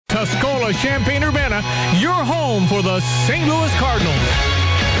Tuscola, Champaign-Urbana, your home for the St. Louis Cardinals.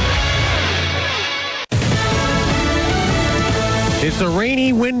 It's a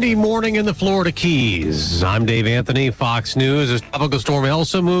rainy, windy morning in the Florida Keys. I'm Dave Anthony, Fox News. As Tropical Storm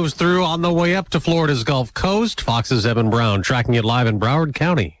Elsa moves through on the way up to Florida's Gulf Coast, Fox's Evan Brown tracking it live in Broward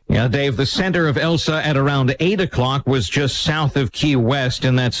County. Yeah, Dave, the center of Elsa at around 8 o'clock was just south of Key West,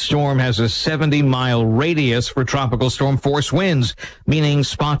 and that storm has a 70-mile radius for tropical storm force winds, meaning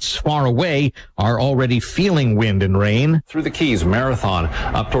spots far away are already feeling wind and rain. Through the Keys, Marathon,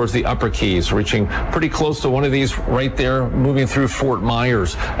 up towards the upper Keys, reaching pretty close to one of these right there, moving through Fort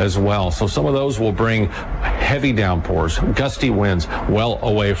Myers as well. So some of those will bring heavy downpours, gusty winds well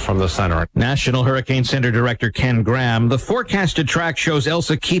away from the center. National Hurricane Center Director Ken Graham, the forecasted track shows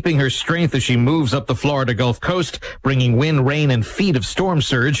Elsa keeping her strength as she moves up the Florida Gulf Coast, bringing wind, rain, and feet of storm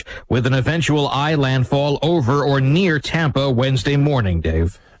surge, with an eventual eye landfall over or near Tampa Wednesday morning,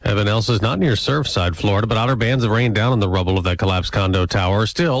 Dave. Evan, Elsa's not near Surfside, Florida, but outer bands of rain down on the rubble of that collapsed condo tower.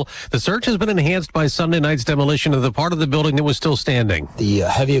 Still, the search has been enhanced by Sunday night's demolition of the part of the building that was still standing. The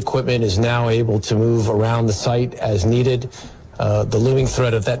heavy equipment is now able to move around the site as needed. The looming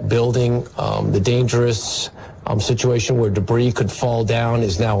threat of that building, the dangerous situation where debris could fall down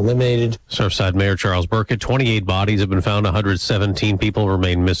is now eliminated. Surfside Mayor Charles Burkett, 28 bodies have been found, 117 people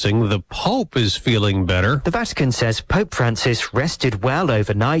remain missing. The Pope is feeling better. The Vatican says Pope Francis rested well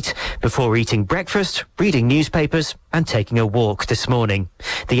overnight before eating breakfast, reading newspapers and taking a walk this morning.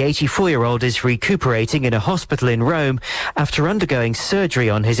 The 84-year-old is recuperating in a hospital in Rome after undergoing surgery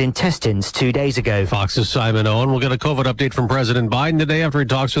on his intestines 2 days ago. Fox's Simon Owen will get a COVID update from President Biden today after he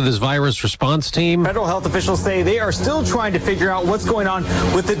talks with his virus response team. Federal health officials say they are still trying to figure out what's going on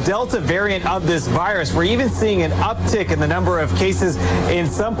with the Delta variant of this virus. We're even seeing an uptick in the number of cases in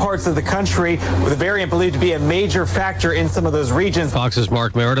some parts of the country, with the variant believed to be a major factor in some of those regions. Fox's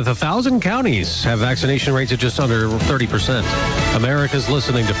Mark Meredith. 1,000 counties have vaccination rates at just under 30%. America's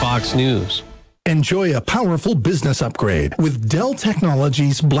listening to Fox News. Enjoy a powerful business upgrade with Dell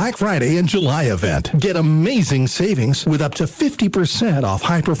Technologies Black Friday and July event. Get amazing savings with up to 50% off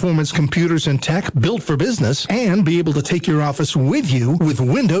high-performance computers and tech built for business, and be able to take your office with you with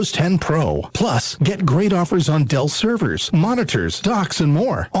Windows 10 Pro. Plus, get great offers on Dell servers, monitors, docks, and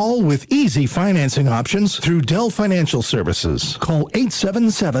more, all with easy financing options through Dell Financial Services. Call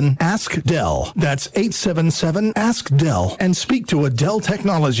 877-ASK-DELL. That's 877-ASK-DELL, and speak to a Dell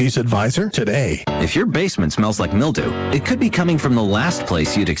Technologies advisor today. If your basement smells like mildew, it could be coming from the last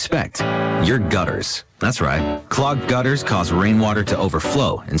place you'd expect, your gutters. That's right. Clogged gutters cause rainwater to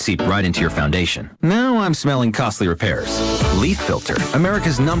overflow and seep right into your foundation. Now I'm smelling costly repairs. Leaf Filter,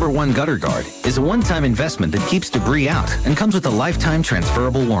 America's #1 gutter guard, is a one-time investment that keeps debris out and comes with a lifetime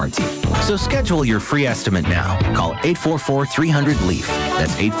transferable warranty. So schedule your free estimate now. Call 844-300-LEAF.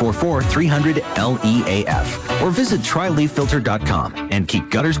 That's 844-300-LEAF. Or visit tryleaffilter.com and keep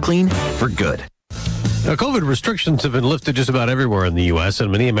gutters clean for good. Now, COVID restrictions have been lifted just about everywhere in the U.S.,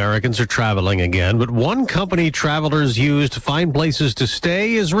 and many Americans are traveling again. But one company travelers use to find places to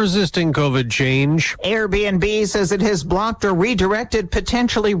stay is resisting COVID change. Airbnb says it has blocked or redirected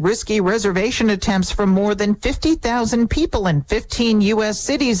potentially risky reservation attempts from more than 50,000 people in 15 U.S.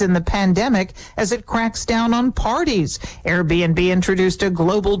 cities in the pandemic as it cracks down on parties. Airbnb introduced a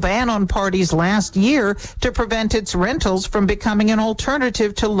global ban on parties last year to prevent its rentals from becoming an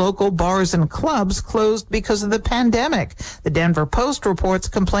alternative to local bars and clubs closed because of the pandemic. The Denver Post reports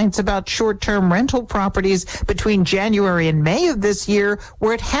complaints about short-term rental properties between January and May of this year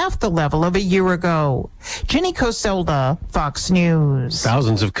were at half the level of a year ago. Jenny Coselda, Fox News.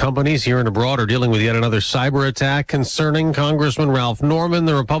 Thousands of companies here and abroad are dealing with yet another cyber attack concerning Congressman Ralph Norman.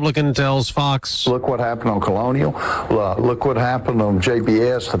 The Republican tells Fox, look what happened on Colonial. Look what happened on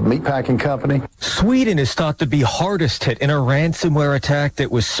JBS, the meatpacking company. Sweden is thought to be hardest hit in a ransomware attack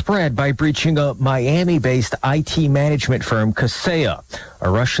that was spread by breaching a Miami-based IT management firm, Kaseya. A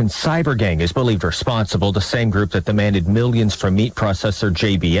Russian cyber gang is believed responsible, the same group that demanded millions from meat processor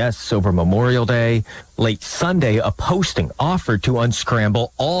JBS over Memorial Day. Late Sunday, a posting offered to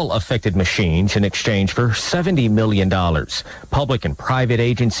unscramble all affected machines in exchange for $70 million. Public and private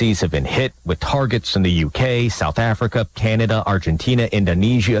agencies have been hit, with targets in the UK, South Africa, Canada, Argentina,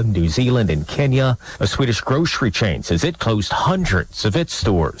 Indonesia, New Zealand, and Kenya. A Swedish grocery chain says it closed hundreds of its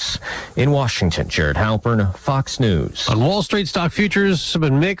stores. In Washington, Jared Halpern, Fox News. On Wall Street, stock futures have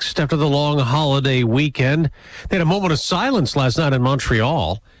been mixed after the long holiday weekend. They had a moment of silence last night in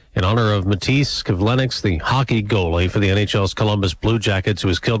Montreal in honor of Matisse Kivlenix, the hockey goalie for the NHL's Columbus Blue Jackets, who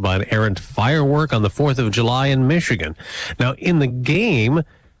was killed by an errant firework on the 4th of July in Michigan. Now, in the game,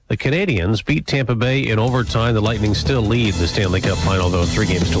 The Canadians beat Tampa Bay in overtime. The Lightning still lead the Stanley Cup final, though,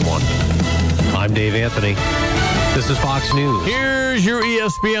 3-1. I'm Dave Anthony. This is Fox News. Here's your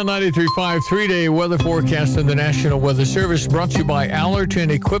ESPN 93.5 three-day weather forecast in the National Weather Service, brought to you by Allerton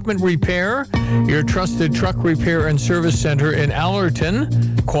Equipment Repair, your trusted truck repair and service center in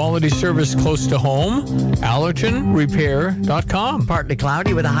Allerton. Quality service close to home. AllertonRepair.com. Partly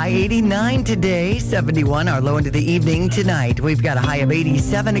cloudy with a high 89 today, 71 our low into the evening tonight. We've got a high of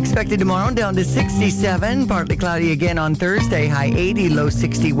 87 expected tomorrow, down to 67. Partly cloudy again on Thursday, high 80, low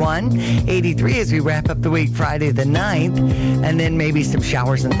 61. 83 as we wrap up the week, Friday the 9th. And then maybe some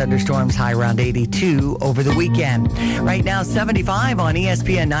showers and thunderstorms, high around 82 over the weekend. Right now, 75 on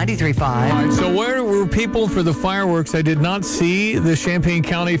ESPN 93.5. All right, so where were people for the fireworks? I did not see the Champaign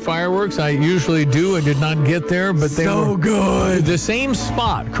County fireworks. I usually do. I did not get there, but they were good. The same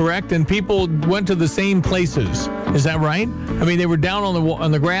spot, correct? And people went to the same places. Is that right? I mean, they were down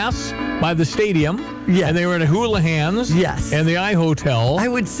on the grass by the stadium. Yes. And they were at Houlihan's. Yes. And the iHotel. I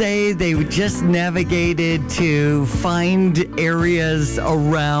would say they just navigated to find areas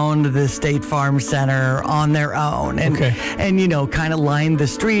around the State Farm Center on their own. And, and you know, kind of lined the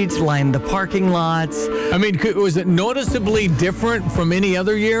streets, lined the parking lots. I mean, was it noticeably different from any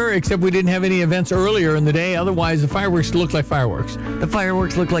other year, except we didn't have any events earlier in the day? Otherwise, the fireworks looked like fireworks. The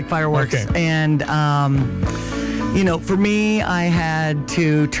fireworks looked like fireworks. And, you know, for me, I had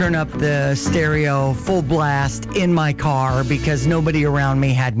to turn up the stereo full blast in my car because nobody around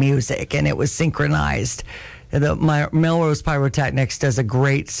me had music, and it was synchronized. My Melrose Pyrotechnics does a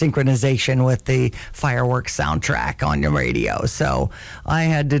great synchronization with the fireworks soundtrack on your radio, so I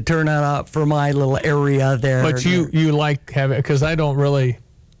had to turn it up for my little area there. But you like having, because I don't really.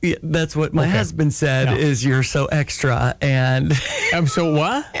 Yeah, that's what my husband said, is you're so extra. And I'm so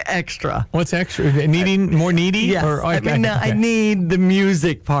what? Extra. What's extra? Needing more needy? Yes. Or, I need the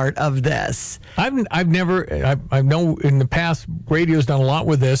music part of this. I've never, I know in the past radio's done a lot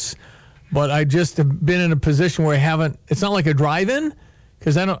with this, but I just have been in a position where I haven't, it's not like a drive-in.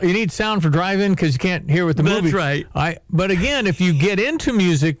 Because you need sound for drive-in because you can't hear with the movie. That's right. But again, if you get into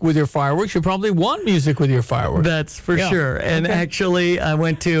music with your fireworks, you probably want music with your fireworks. That's for sure. And actually, I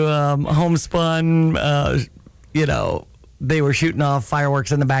went to Homespun, you know, they were shooting off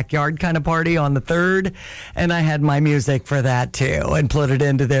fireworks in the backyard kind of party on the 3rd, and I had my music for that too and put it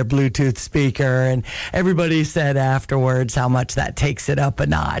into their Bluetooth speaker, and everybody said afterwards how much that takes it up a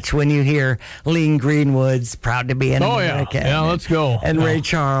notch when you hear Lean Greenwood's Proud to Be an American. Yeah, let's go. And Ray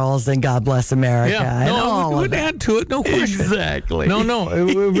Charles and God Bless America. Yeah, and it would add to it, no question. Exactly. No,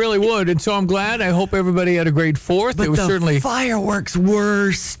 it really would. And so I'm glad. I hope everybody had a great 4th. But it was the fireworks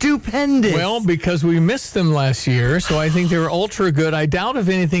were stupendous. Well, because we missed them last year, so I think they were ultra good. I doubt if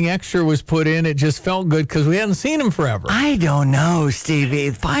anything extra was put in. It just felt good because we hadn't seen them forever. I don't know, Stevie.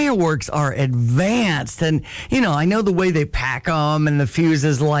 Fireworks are advanced, and you know, I know the way they pack them and the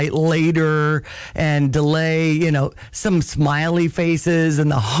fuses light later and delay. You know, some smiley faces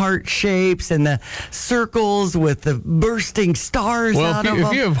and the heart shapes and the circles with the bursting stars out of them.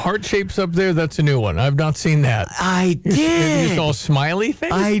 If you have heart shapes up there, that's a new one. I've not seen that. I did. You saw smiley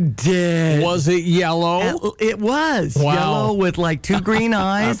face? I did. Was it yellow? It was. Wow. Yellow with like 2 green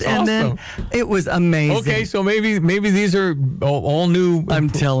eyes, and awesome. then it was amazing. Okay, so maybe these are all new. I'm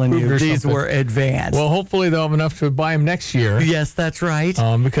telling you, these were advanced. Well, hopefully they'll have enough to buy them next year. Yes, that's right.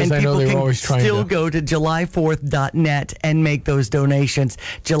 Because and I know they were always trying to. Still go to July4th.net and make those donations.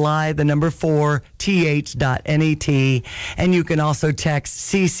 July, the number 4, th.net. And you can also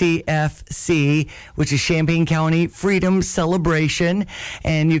text CCFC, which is Champaign County Freedom Celebration,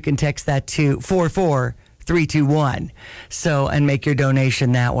 and you can text that to 44321. So, and make your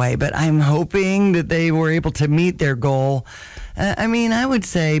donation that way. But I'm hoping that they were able to meet their goal. I mean, I would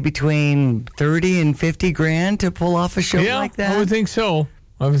say between 30 and 50 grand to pull off a show like that. I would think so.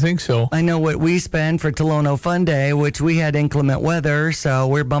 I know what we spend for Tolono Fun Day, which we had inclement weather, so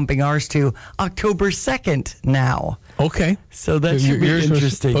we're bumping ours to October 2nd now. Okay. So that should be yours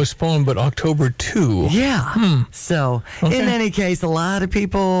interesting. Was postponed, but October 2. Yeah. So, in any case, a lot of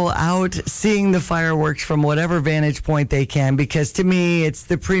people out seeing the fireworks from whatever vantage point they can, because to me, it's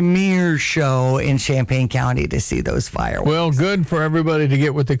the premier show in Champaign County to see those fireworks. Well, good for everybody to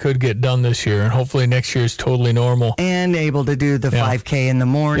get what they could get done this year, and hopefully next year is totally normal. And able to do the 5K in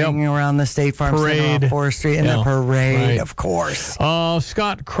the morning around the State Farm Center on Forest Street, and the parade, of course.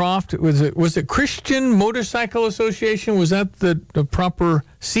 Scott Croft, was it Christian Motorcycle Association? Was that the proper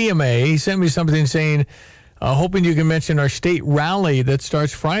CMA? He sent me something saying Hoping you can mention our state rally that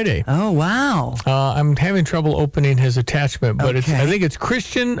starts Friday. Oh, wow. I'm having trouble opening his attachment, but I think it's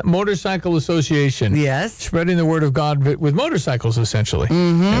Christian Motorcycle Association. Yes. Spreading the word of God with motorcycles, essentially.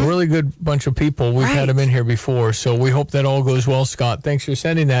 Mm-hmm. A really good bunch of people. We've had them in here before, so we hope that all goes well, Scott. Thanks for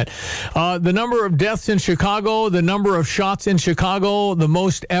sending that. The number of deaths in Chicago, the number of shots in Chicago, the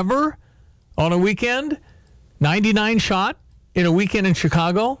most ever on a weekend. 99 shot in a weekend in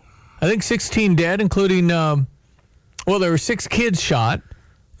Chicago. I think 16 dead, including, there were 6 kids shot,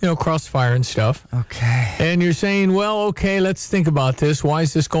 crossfire and stuff. Okay. And you're saying, well, okay, let's think about this. Why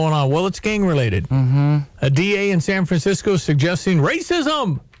is this going on? Well, it's gang-related. Mm-hmm. A DA in San Francisco suggesting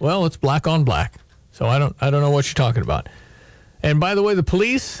racism. Well, it's black on black. So I don't know what you're talking about. And by the way, the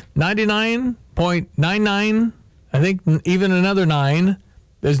police, 99.99, I think even another 9,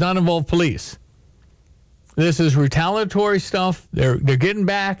 does not involve police. This is retaliatory stuff. They're getting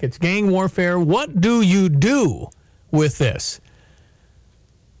back. It's gang warfare. What do you do with this?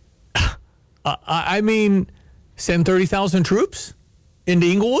 I mean, send 30,000 troops into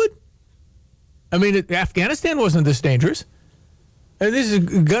Inglewood? I mean, Afghanistan wasn't this dangerous. And this is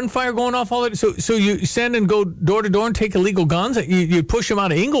gunfire going off all that. So you send and go door to door and take illegal guns? You push them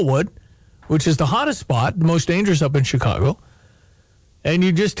out of Inglewood, which is the hottest spot, the most dangerous up in Chicago. And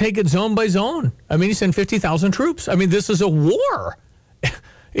you just take it zone by zone. I mean, you send 50,000 troops. I mean, this is a war.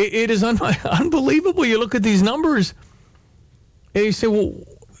 It is unbelievable. You look at these numbers, and you say, well,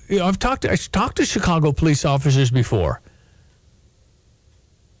 I talked to Chicago police officers before.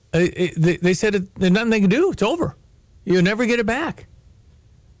 They said there's nothing they can do. It's over. You'll never get it back.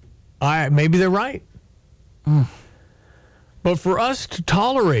 Maybe they're right. Mm. But for us to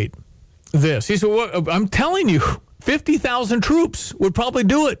tolerate this, he said, well, I'm telling you, 50,000 troops would probably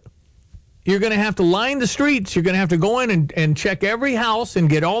do it. You're going to have to line the streets. You're going to have to go in and check every house and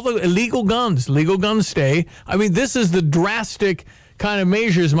get all the illegal guns. Legal guns stay. I mean, this is the drastic kind of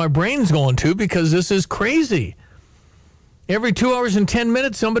measures my brain's going to, because this is crazy. Every 2 hours and 10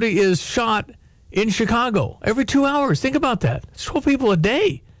 minutes, somebody is shot in Chicago. Every 2 hours. Think about that. It's 12 people a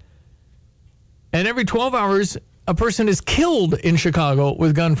day. And every 12 hours, a person is killed in Chicago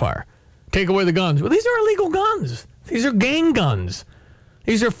with gunfire. Take away the guns. Well, these are illegal guns. These are gang guns.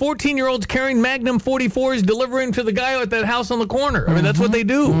 These are 14-year-olds carrying Magnum 44s delivering to the guy at that house on the corner. I mean, that's what they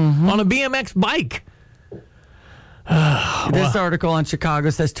do on a BMX bike. This article on Chicago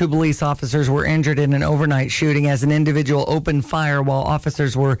says 2 police officers were injured in an overnight shooting as an individual opened fire while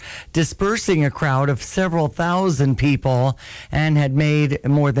officers were dispersing a crowd of several thousand people and had made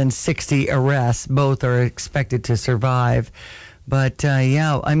more than 60 arrests. Both are expected to survive. But,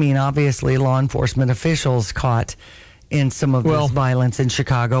 I mean, obviously law enforcement officials caught in some of this violence in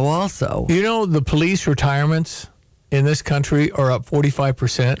Chicago also. You know, the police retirements in this country are up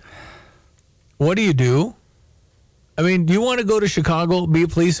 45%. What do you do? I mean, you want to go to Chicago, be a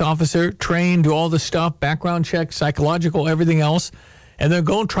police officer, train, do all this stuff, background check, psychological, everything else, and then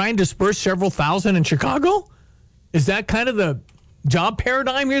go and try and disperse several thousand in Chicago? Is that kind of the job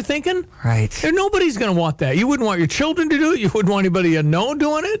paradigm you're thinking? Right. And nobody's going to want that. You wouldn't want your children to do it. You wouldn't want anybody you know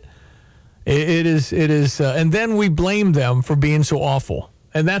doing it. It is, and then we blame them for being so awful.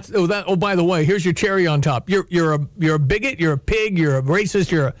 And that's, oh, by the way, here's your cherry on top. You're a bigot, you're a pig, you're a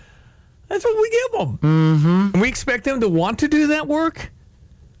racist, that's what we give them. Mm-hmm. And we expect them to want to do that work?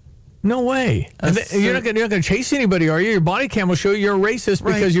 No way. You're not going to chase anybody, are you? Your body cam will show you're a racist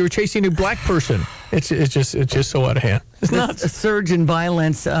because you were chasing a black person. It's just so out of hand. It's nuts. A surge in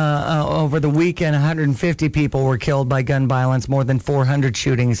violence over the weekend. 150 people were killed by gun violence. More than 400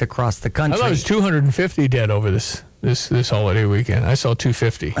 shootings across the country. I thought it was 250 dead over this holiday weekend. I saw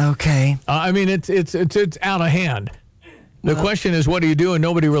 250. Okay. I mean, it's out of hand. The question is, what do you do? And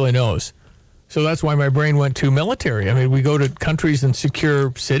nobody really knows. So that's why my brain went to military. I mean, we go to countries and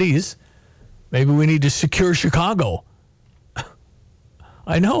secure cities. Maybe we need to secure Chicago.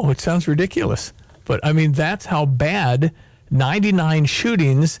 I know, it sounds ridiculous. But, I mean, that's how bad 99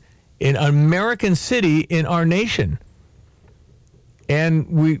 shootings in an American city in our nation. And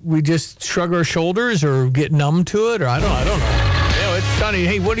we just shrug our shoulders or get numb to it, or I don't know. It's sunny.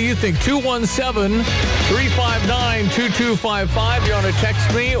 Hey, what do you think? 217-359-2255. You want to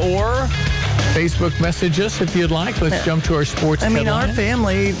text me or Facebook message us if you'd like. Let's jump to our sports headline. Our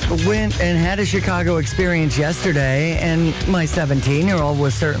family went and had a Chicago experience yesterday, and my 17-year-old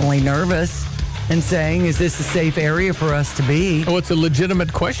was certainly nervous. and saying, is this a safe area for us to be? Oh, it's a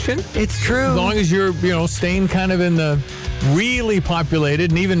legitimate question. It's true. As long as you're, staying kind of in the really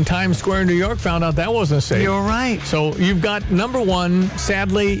populated, and even Times Square in New York found out that wasn't safe. You're right. So you've got, number one,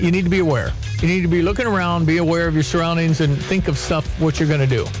 sadly, you need to be aware. You need to be looking around, be aware of your surroundings, and think of what you're going to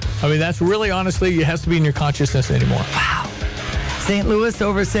do. I mean, that's really, honestly, it has to be in your consciousness anymore. Wow. St. Louis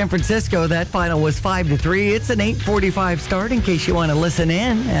over San Francisco. That final was 5-3. It's an 8:45 start in case you want to listen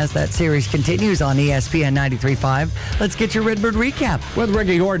in as that series continues on ESPN 93.5. Let's get your Redbird recap. With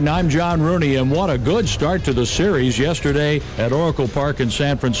Ricky Horton, I'm John Rooney, and what a good start to the series yesterday at Oracle Park in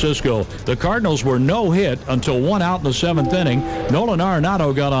San Francisco. The Cardinals were no hit until one out in the seventh inning. Nolan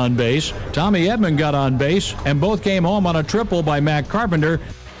Arenado got on base, Tommy Edman got on base, and both came home on a triple by Matt Carpenter.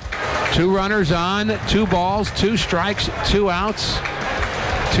 2 runners on, 2 balls, 2 strikes, 2 outs.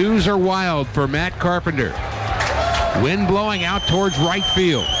 2s are wild for Matt Carpenter. Wind blowing out towards right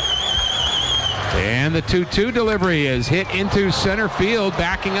field. And the 2-2 delivery is hit into center field.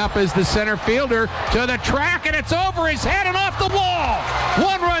 Backing up is the center fielder to the track, and it's over his head and off the wall.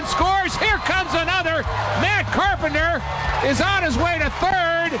 1 run scores. Here comes another. Matt Carpenter is on his way to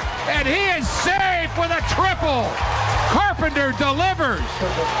third, and he is safe with a triple. Carpenter delivers.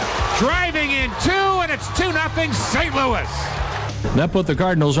 Driving in 2, and it's 2-0 St. Louis. That put the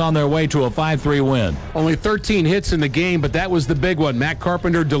Cardinals on their way to a 5-3 win. Only 13 hits in the game, but that was the big one. Matt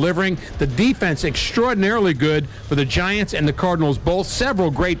Carpenter delivering. The defense extraordinarily good for the Giants and the Cardinals both.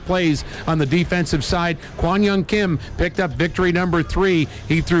 Several great plays on the defensive side. Kwon Young Kim picked up victory number 3.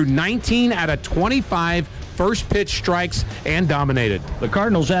 He threw 19 out of 25 first pitch strikes and dominated. The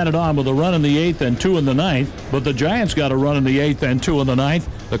Cardinals added on with a run in the 8th and 2 in the 9th, but the Giants got a run in the 8th and 2 in the 9th.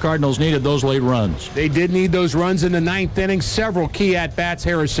 The Cardinals needed those late runs. They did need those runs in the 9th inning. Several key at-bats.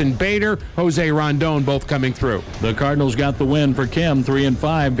 Harrison Bader, Jose Rondon both coming through. The Cardinals got the win for Kim,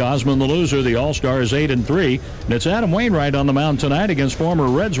 3-5. Gosman, the loser. The All-Star is 8-3. And it's Adam Wainwright on the mound tonight against former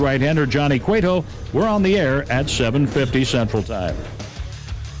Reds right-hander Johnny Cueto. We're on the air at 7:50 Central Time.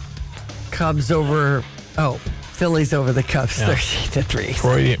 Cubs over... Phillies over the Cubs,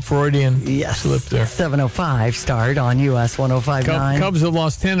 13-3. Freudian slip there. 7:05 start on US 105.9. Cubs have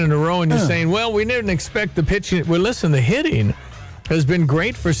lost 10 in a row, and you're saying, well, we didn't expect the pitching. Well, listen, the hitting has been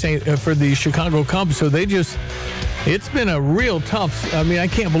great for the Chicago Cubs, so it's been a real tough. I mean, I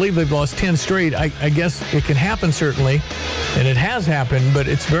can't believe they've lost 10 straight. I guess it can happen, certainly, and it has happened, but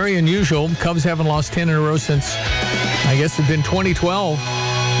it's very unusual. Cubs haven't lost 10 in a row since, I guess it's been 2012.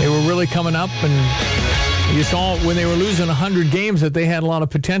 They were really coming up, and you saw when they were losing 100 games that they had a lot of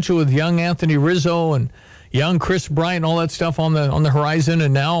potential with young Anthony Rizzo and young Chris Bryant and all that stuff on the horizon,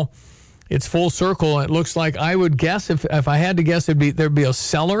 and now it's full circle. And it looks like, I would guess, if I had to guess, there'd be a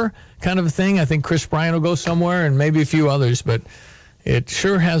seller kind of a thing. I think Chris Bryant will go somewhere and maybe a few others, but it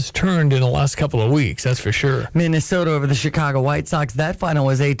sure has turned in the last couple of weeks, that's for sure. Minnesota over the Chicago White Sox. That final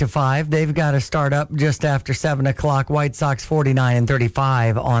was 8-5. They've got to start up just after 7 o'clock. White Sox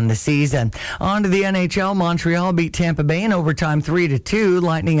 49-35 on the season. On to the NHL. Montreal beat Tampa Bay in overtime 3-2,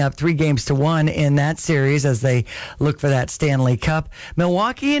 lightening up 3-1 in that series as they look for that Stanley Cup.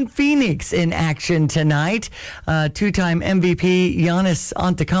 Milwaukee and Phoenix in action tonight. Two-time MVP Giannis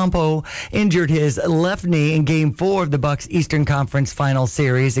Antetokounmpo injured his left knee in Game 4 of the Bucks Eastern Conference final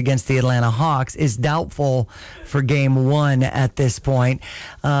series against the Atlanta Hawks, is doubtful for Game 1 at this point.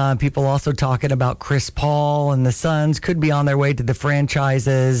 People also talking about Chris Paul and the Suns could be on their way to the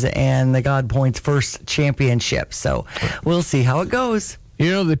franchises and the God Points first championship. So we'll see how it goes.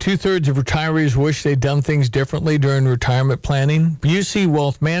 You know, the 2/3 of retirees wish they'd done things differently during retirement planning. Busey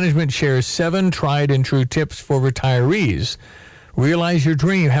Wealth Management shares 7 tried and true tips for retirees. Realize your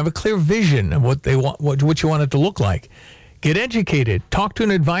dream. Have a clear vision of what they want, what you want it to look like. Get educated. Talk to an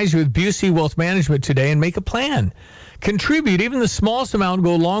advisor with Busey Wealth Management today and make a plan. Contribute. Even the smallest amount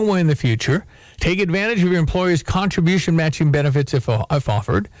go a long way in the future. Take advantage of your employer's contribution matching benefits if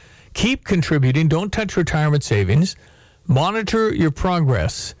offered. Keep contributing. Don't touch retirement savings. Monitor your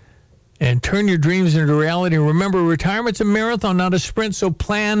progress and turn your dreams into reality. Remember, retirement's a marathon, not a sprint, so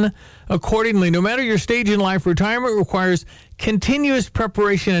plan accordingly. No matter your stage in life, retirement requires continuous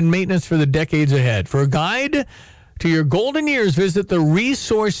preparation and maintenance for the decades ahead. For a guide to your golden years, visit the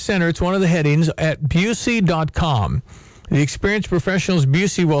Resource Center. It's one of the headings at Busey.com. The experienced professionals,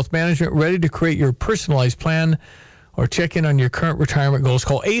 Busey Wealth Management, ready to create your personalized plan, or check in on your current retirement goals.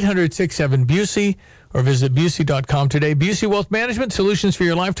 Call 800-67-BUSEY or visit Busey.com today. Busey Wealth Management, solutions for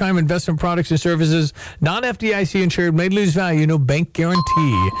your lifetime investment products and services. Non-FDIC insured, may lose value, no bank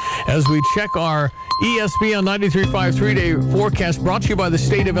guarantee. As we check our ESPN 93.5 3-day forecast brought to you by the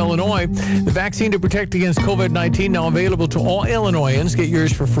state of Illinois. The vaccine to protect against COVID-19 now available to all Illinoisans. Get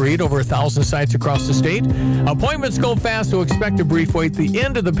yours for free at over 1,000 sites across the state. Appointments go fast, so expect a brief wait. The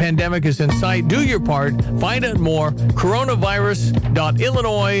end of the pandemic is in sight. Do your part. Find out more.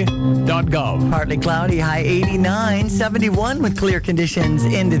 Coronavirus.illinois.gov. Partly cloudy, high 89, 71 with clear conditions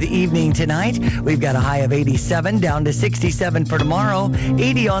into the evening tonight. We've got a high of 87, down to 67 for tomorrow.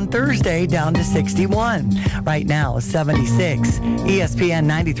 80 on Thursday, down to 61. Right now, 76. ESPN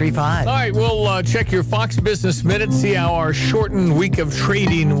 93.5. All right, we'll check your Fox Business Minute, see how our shortened week of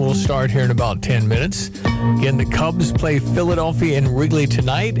trading will start here in about 10 minutes. Again, the Cubs play Philadelphia and Wrigley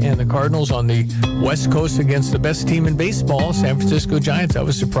tonight, and the Cardinals on the West Coast against the best team in baseball, San Francisco Giants. I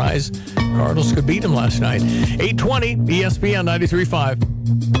was surprised Cardinals could beat them last night. 8:20, ESPN 93.5.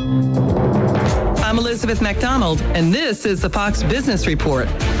 I'm Elizabeth McDonald, and this is the Fox Business Report.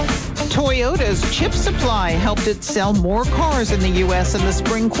 Toyota's chip supply helped it sell more cars in the U.S. in the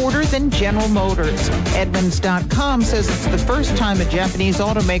spring quarter than General Motors. Edmunds.com says it's the first time a Japanese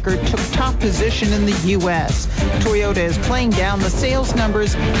automaker took top position in the U.S. Toyota is playing down the sales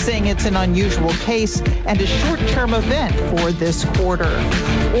numbers, saying it's an unusual case and a short-term event for this quarter.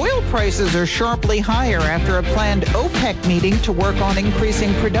 Oil prices are sharply higher after a planned OPEC meeting to work on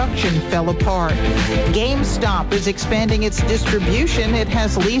increasing production fell apart. GameStop is expanding its distribution. It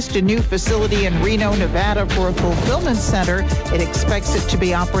has leased a new facility in Reno, Nevada for a fulfillment center. It expects it to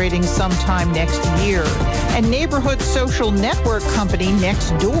be operating sometime next year. And neighborhood social network company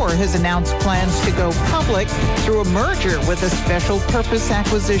Nextdoor has announced plans to go public through a merger with a special purpose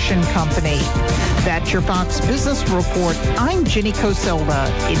acquisition company. That's your Fox Business Report. I'm Ginny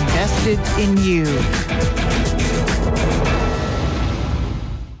Coselda, invested in you.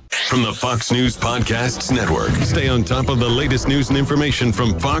 From the Fox News Podcasts Network. Stay on top of the latest news and information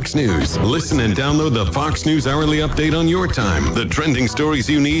from Fox News. Listen and download the Fox News Hourly Update on your time. The trending stories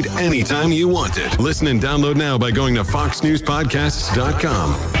you need anytime you want it. Listen and download now by going to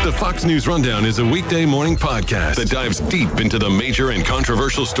foxnewspodcasts.com. The Fox News Rundown is a weekday morning podcast that dives deep into the major and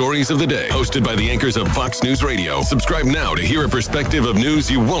controversial stories of the day. Hosted by the anchors of Fox News Radio. Subscribe now to hear a perspective of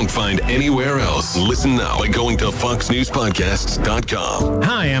news you won't find anywhere else. Listen now by going to foxnewspodcasts.com.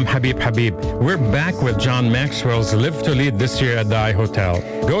 Hi, I'm Habib. We're back with John Maxwell's Live to Lead this year at the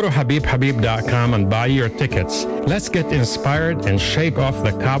iHotel. Go to habibhabib.com and buy your tickets. Let's get inspired and shake off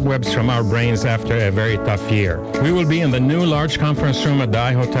the cobwebs from our brains after a very tough year. We will be in the new large conference room at the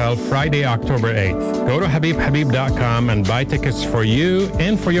iHotel Friday, October 8th. Go to habibhabib.com and buy tickets for you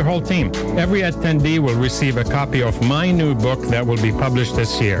and for your whole team. Every attendee will receive a copy of my new book that will be published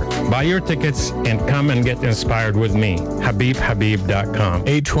this year. Buy your tickets and come and get inspired with me. habibhabib.com.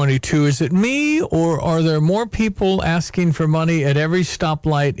 8:22. Is it me, or are there more people asking for money at every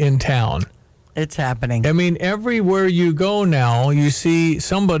stoplight in town? It's happening. I mean, everywhere you go now, you see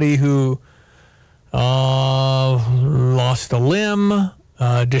somebody who lost a limb,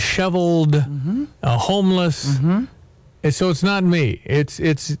 disheveled, homeless. And so it's not me. It's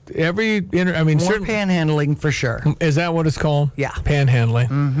every. I mean, more panhandling for sure. Is that what it's called? Yeah,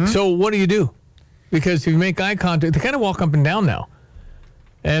 panhandling. So what do? Because if you make eye contact, they kind of walk up and down now.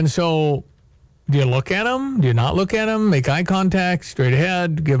 And so, do you look at them? Do you not look at them? Make eye contact, straight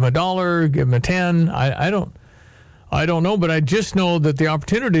ahead, give them $1, give them a 10. I don't know, but I just know that the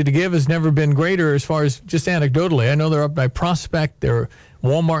opportunity to give has never been greater as far as just anecdotally. I know they're up by Prospect, they're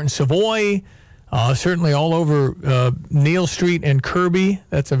Walmart in Savoy, certainly all over Neal Street and Kirby.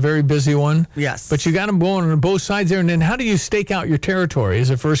 That's a very busy one. Yes. But you got them going on both sides there. And then how do you stake out your territory? Is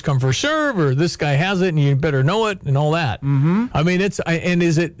it first come, first serve, or this guy has it and you better know it and all that? I mean, is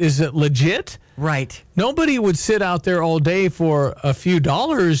it legit? Right. Nobody would sit out there all day for a few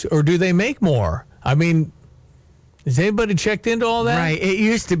dollars, or do they make more? I mean, has anybody checked into all that? Right. It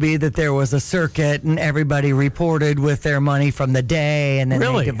used to be that there was a circuit and everybody reported with their money from the day, and then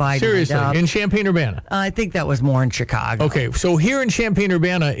they divided Seriously? it up. In Champaign-Urbana? I think that was more in Chicago. Okay, so here in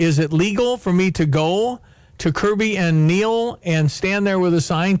Champaign-Urbana, is it legal for me to go to Kirby and Neal and stand there with a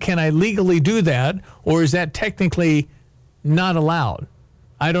sign? Can I legally do that, or is that technically not allowed?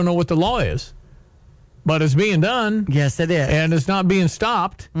 I don't know what the law is. But it's being done. Yes, it is. And it's not being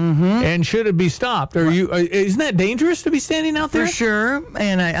stopped. And should it be stopped? Isn't that dangerous to be standing out there? For sure.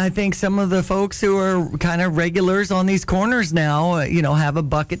 And I think some of the folks who are kind of regulars on these corners now, have a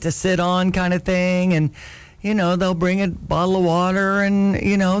bucket to sit on kind of thing. And, they'll bring a bottle of water and,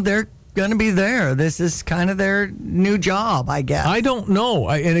 they're going to be there? This is kind of their new job, I guess. I don't know.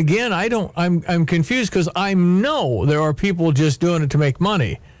 I'm confused because I know there are people just doing it to make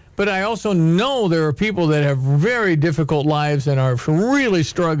money. But I also know there are people that have very difficult lives and are really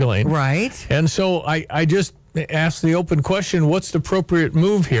struggling. Right. And so I just ask the open question, what's the appropriate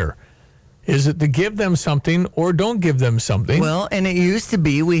move here? Is it to give them something or don't give them something? Well, and it used to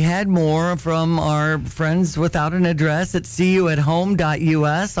be we had more from our friends without an address at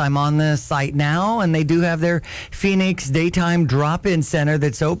seeyouathome.us. I'm on the site now, and they do have their Phoenix Daytime Drop-In Center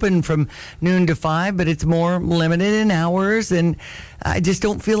that's open from noon to 5, but it's more limited in hours, and I just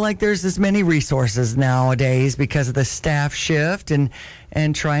don't feel like there's as many resources nowadays because of the staff shift and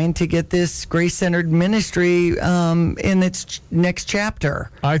trying to get this grace-centered ministry in its next chapter.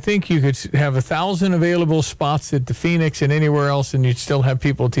 I think you could have 1,000 available spots at the Phoenix and anywhere else, and you'd still have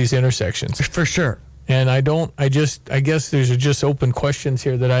people at these intersections. For sure. And I guess there's just open questions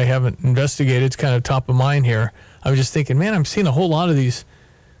here that I haven't investigated. It's kind of top of mind here. I was just thinking, man, I'm seeing a whole lot of these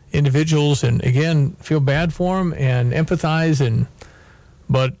individuals, and again, feel bad for them and empathize,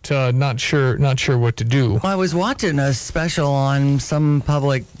 but not sure what to do. Well, I was watching a special on some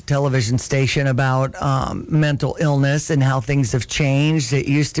public television station about mental illness and how things have changed. It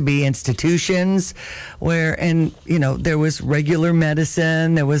used to be institutions where, there was regular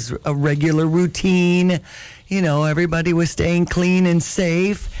medicine, there was a regular routine, everybody was staying clean and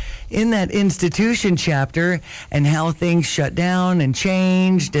safe in that institution chapter, and how things shut down and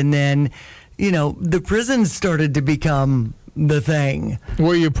changed. And then, the prisons started to become the thing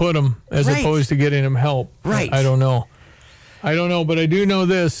where you put them as right. opposed to getting them help. Right. I don't know, but I do know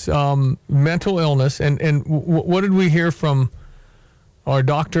this, mental illness. And what did we hear from our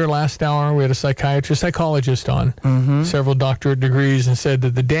doctor last hour? We had a psychologist on, several doctorate degrees, and said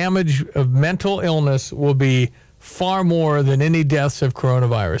that the damage of mental illness will be far more than any deaths of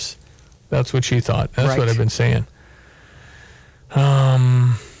coronavirus. That's what she thought. That's what I've been saying.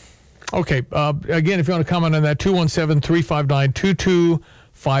 Okay, again, if you want to comment on that,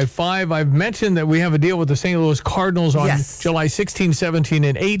 217-359-2255. I've mentioned that we have a deal with the St. Louis Cardinals on July 16, 17,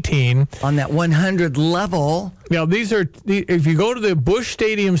 and 18. On that 100 level. Now, these are, if you go to the Busch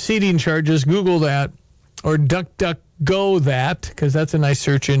Stadium seating chart, just Google that, or DuckDuckGo that, because that's a nice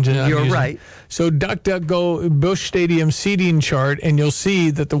search engine. You're right. So DuckDuckGo Busch Stadium seating chart, and you'll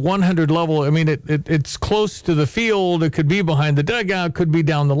see that the 100 level, it's close to the field. It could be behind the dugout, could be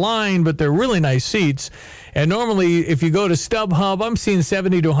down the line, but they're really nice seats. And normally, if you go to StubHub, I'm seeing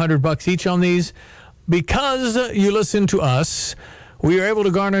 $70 to $100 each on these. Because you listen to us, we were able to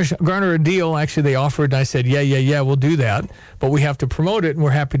garner a deal. Actually, they offered, and I said, yeah, we'll do that. But we have to promote it, and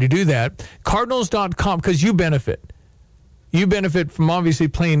we're happy to do that. Cardinals.com, because you benefit. You benefit from obviously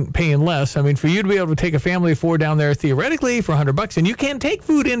paying less. I mean, for you to be able to take a family of 4 down there theoretically for $100, and you can take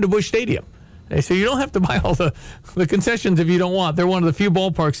food into Busch Stadium. So you don't have to buy all the concessions if you don't want. They're one of the few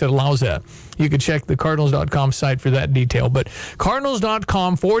ballparks that allows that. You can check the Cardinals.com site for that detail. But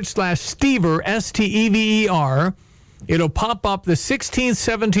Cardinals.com/Stever, STEVER. It'll pop up the 16th,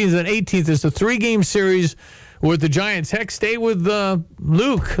 17th, and 18th. It's a 3-game series with the Giants. Heck, stay with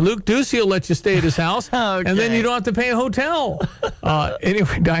Luke. Luke Ducey will let you stay at his house, and then you don't have to pay a hotel.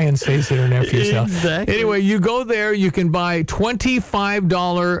 Anyway, Diane stays at her nephew's house. Exactly. Anyway, you go there. You can buy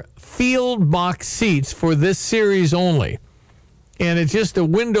 $25 field box seats for this series only. And it's just a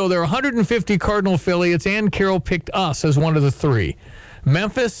window. There are 150 Cardinal affiliates. Ann Carroll picked us as one of the 3.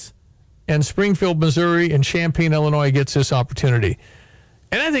 Memphis and Springfield, Missouri, and Champaign, Illinois gets this opportunity.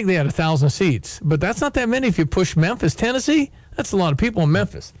 And I think they had 1,000 seats, but that's not that many if you push Memphis, Tennessee. That's a lot of people in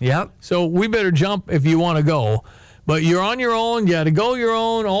Memphis. Yep. So we better jump if you want to go. But you're on your own. You got to go your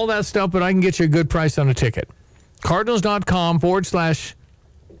own, all that stuff, but I can get you a good price on a ticket.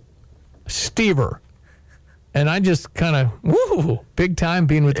 Cardinals.com/Stever. And I just kind of, big time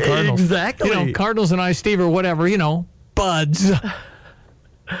being with the Cardinals. Exactly. Cardinals and I, Steve, or whatever, buds.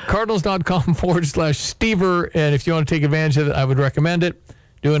 Cardinals.com/Stever. And if you want to take advantage of it, I would recommend it.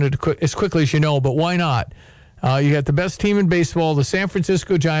 Doing it as quickly as you know, but why not? You got the best team in baseball, the San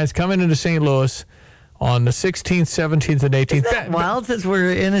Francisco Giants, coming into St. Louis on the 16th, 17th, and 18th. Isn't that wild since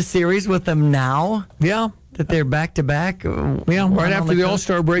we're in a series with them now? Yeah. That they're back-to-back? Yeah, right after the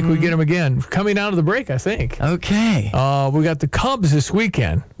All-Star break, we get them again. Coming out of the break, I think. Okay. We got the Cubs this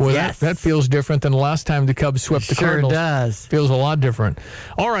weekend. Well, yes. That feels different than the last time the Cubs swept the Cardinals. Sure does. Feels a lot different.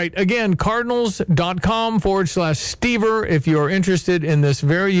 All right, again, Cardinals.com/Stever. If you're interested in this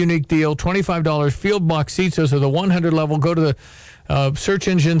very unique deal, $25 field box seats. Those are the 100 level. Go to the search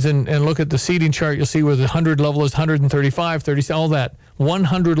engines and look at the seating chart. You'll see where the 100 level is 135, 30, all that.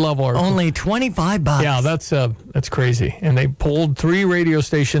 100 level article. Only $25. Yeah, that's crazy. And they pulled 3 radio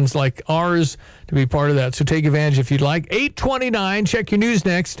stations like ours to be part of that. So take advantage if you'd like. 8:29. Check your news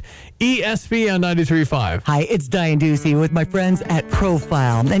next. ESPN 93.5. Hi, it's Diane Ducey with my friends at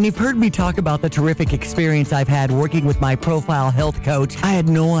Profile. And you've heard me talk about the terrific experience I've had working with my Profile health coach. I had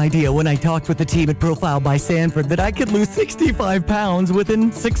no idea when I talked with the team at Profile by Sanford that I could lose 65 pounds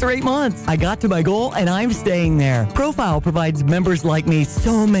within 6 or 8 months. I got to my goal and I'm staying there. Profile provides members like me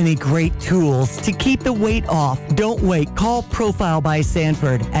so many great tools to keep the weight off. Don't wait. Call Profile by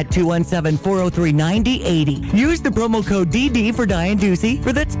Sanford at 217-403-9080. Use the promo code DD for Diane Ducey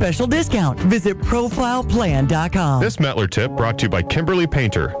for that special discount. Visit profileplan.com. This Mettler tip brought to you by Kimberly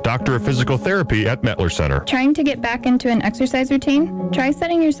Painter, Doctor of Physical Therapy at Mettler Center. Trying to get back into an exercise routine? Try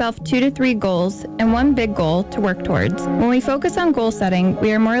setting yourself 2 to 3 goals and one big goal to work towards. When we focus on goal setting,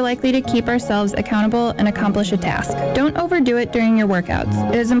 we are more likely to keep ourselves accountable and accomplish a task. Don't overdo it during your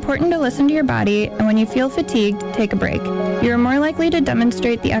workouts. It is important to listen to your body, and when you feel fatigued, take a break. You are more likely to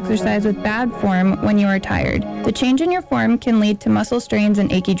demonstrate the exercise with bad form when you are tired. The change in your form can lead to muscle strains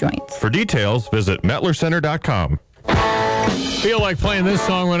and achy joints. For details, visit MEttlerCenter.com. Feel like playing this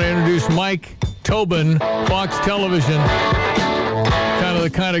song when I introduce Mike Tobin, Fox Television. The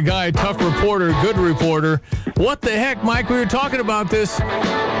kind of guy, tough reporter, good reporter. What the heck, Mike? We were talking about this.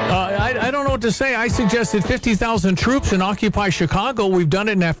 I don't know what to say. I suggested 50,000 troops and occupy Chicago. We've done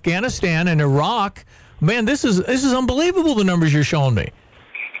it in Afghanistan and Iraq. Man, this is unbelievable, the numbers you're showing me.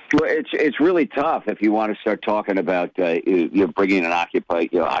 Well, it's really tough if you want to start talking about bringing an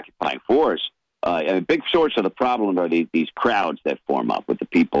occupying force. A big source of the problem are these crowds that form up with the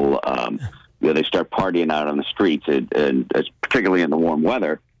people. They start partying out on the streets, and particularly in the warm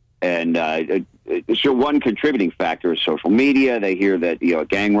weather. And so one contributing factor is social media. They hear that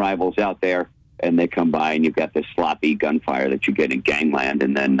gang rivals out there, and they come by, and you've got this sloppy gunfire that you get in gangland.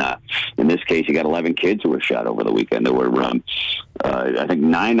 And then in this case, you got 11 kids who were shot over the weekend. There were, I think,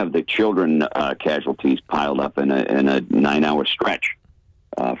 9 of the children casualties piled up in a 9-hour stretch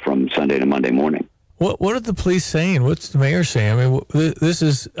from Sunday to Monday morning. What are the police saying? What's the mayor saying? I mean, this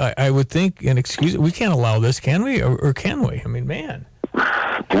is, I would think, an excuse. We can't allow this, can we? Or can we? I mean, man.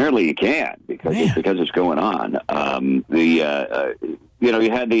 Apparently you can, because it's going on. You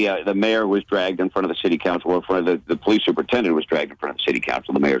had the mayor was dragged in front of the city council, or the police superintendent was dragged in front of the city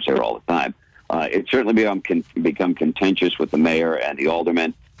council. The mayor's there all the time. It's certainly become contentious with the mayor and the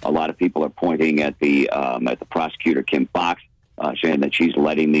aldermen. A lot of people are pointing at the prosecutor, Kim Fox, saying that she's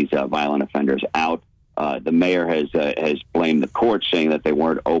letting these violent offenders out. The mayor has blamed the courts, saying that they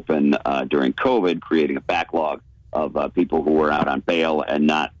weren't open during COVID, creating a backlog of people who were out on bail and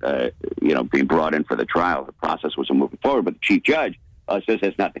not, being brought in for the trial. The process wasn't moving forward, but the chief judge says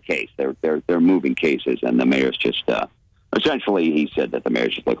that's not the case. They're moving cases, and the mayor's just essentially, he said that the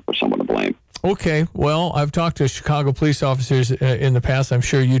mayor's just looking for someone to blame. Okay, well, I've talked to Chicago police officers in the past. I'm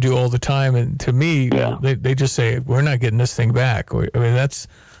sure you do all the time, and to me, they just say, we're not getting this thing back. I mean, that's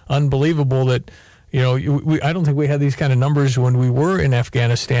unbelievable that, I don't think we had these kind of numbers when we were in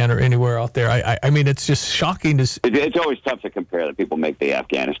Afghanistan or anywhere out there. I mean, it's just shocking to see. It's always tough to compare. That people make the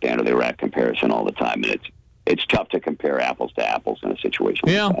Afghanistan or the Iraq comparison all the time, and it's tough to compare apples to apples in a situation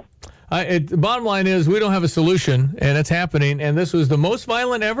like that. The bottom line is we don't have a solution, and it's happening. And this was the most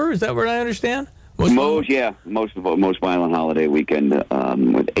violent ever. Is that what I understand? Most violent holiday weekend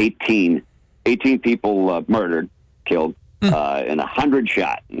with 18 people murdered, killed, and 100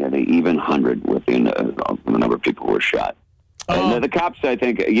 shot. Even 100 within the number of people who were shot. And the cops, I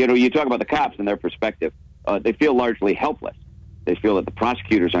think, you talk about the cops and their perspective. They feel largely helpless. They feel that the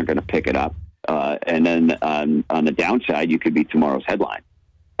prosecutors aren't going to pick it up. And then on the downside, you could be tomorrow's headline.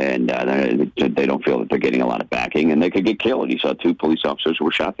 And they don't feel that they're getting a lot of backing, and they could get killed. You saw 2 police officers who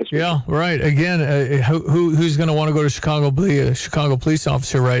were shot this week. Yeah, right. Again, who's going to want to go to Chicago, be a Chicago police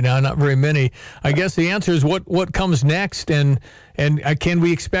officer right now? Not very many. I guess the answer is what comes next, and can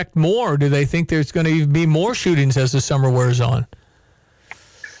we expect more? Do they think there's going to be more shootings as the summer wears on?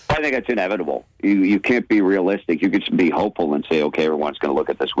 I think that's inevitable. You can't be realistic. You could be hopeful and say, okay, everyone's going to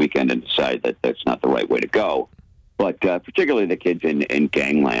look at this weekend and decide that that's not the right way to go. But particularly the kids in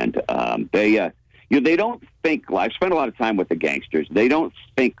gangland, they don't think. I've spent a lot of time with the gangsters. They don't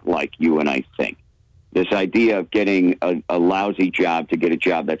think like you and I think. This idea of getting a lousy job to get a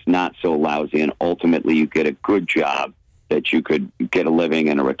job that's not so lousy, and ultimately you get a good job that you could get a living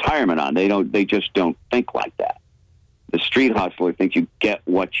and a retirement on. They just don't think like that. The street hustler thinks you get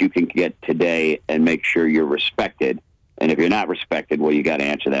what you can get today and make sure you're respected, And if you're not respected, well, you got to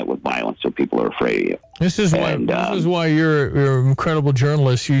answer that with violence, so people are afraid of you. This is why you're an incredible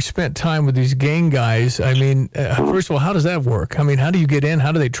journalist. You spent time with these gang guys. I mean, first of all, how does that work? I mean, how do you get in?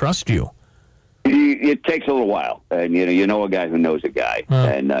 How do they trust you? It takes a little while, and you know a guy who knows a guy,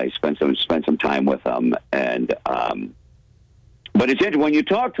 and you spend some time with them, and but it's interesting when you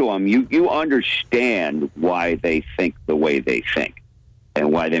talk to them, you understand why they think the way they think.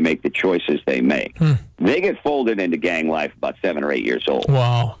 And why they make the choices they make. They get folded into gang life about 7 or 8 years old.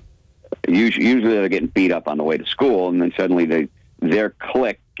 Wow. Usually they're getting beat up on the way to school, and then suddenly their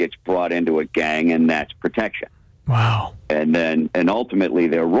clique gets brought into a gang, and that's protection. Wow. And ultimately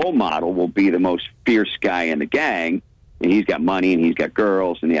their role model will be the most fierce guy in the gang, and he's got money and he's got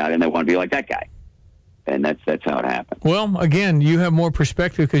girls, and they want to be like that guy. And that's how it happens. Well, again, you have more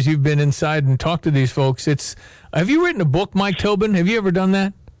perspective because you've been inside and talked to these folks. Have you written a book, Mike Tobin? Have you ever done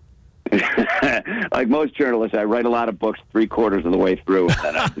that? Like most journalists, I write a lot of books 3/4 of the way through, and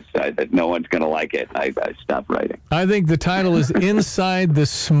then I decide that no one's going to like it. I stop writing. I think the title is Inside the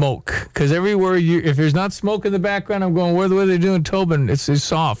Smoke, because everywhere if there's not smoke in the background, I'm going, what are they doing, Tobin? It's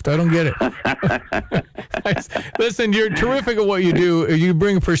soft. I don't get it. Listen, you're terrific at what you do. You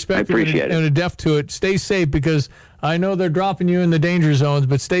bring perspective and a depth to it. Stay safe, because I know they're dropping you in the danger zones,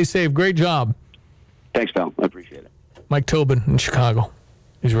 but stay safe. Great job. Thanks, Bill. I appreciate it. Mike Tobin in Chicago.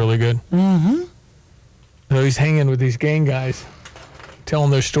 He's really good. Mm-hmm. So he's hanging with these gang guys, telling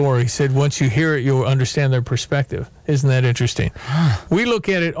their story. He said, once you hear it, you'll understand their perspective. Isn't that interesting? We look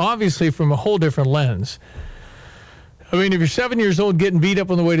at it, obviously, from a whole different lens. I mean, if you're 7 years old getting beat up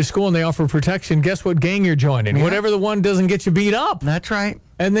on the way to school and they offer protection, guess what gang you're joining? Yeah. Whatever the one doesn't get you beat up. That's right.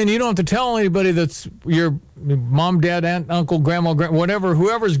 And then you don't have to tell anybody that's your mom, dad, aunt, uncle, grandma, whatever,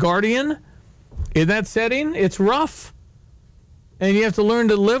 whoever's guardian. In that setting, it's rough. And you have to learn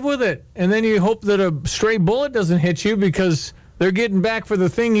to live with it. And then you hope that a stray bullet doesn't hit you because they're getting back for the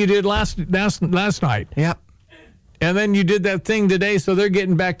thing you did last night. Yep. And then you did that thing today, so they're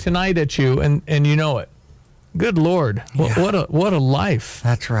getting back tonight at you, and you know it. Good Lord. Yeah. What a life.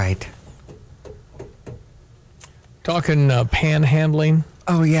 That's right. Talking panhandling.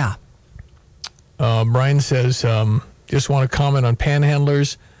 Oh, yeah. Brian says, just want to comment on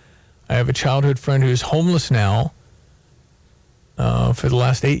panhandlers. I have a childhood friend who's homeless now. For the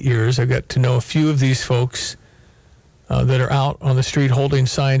last 8 years, I've got to know a few of these folks that are out on the street holding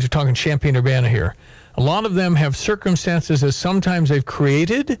signs. We're talking Champaign-Urbana here. A lot of them have circumstances that sometimes they've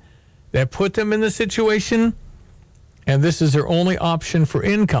created that put them in the situation, and this is their only option for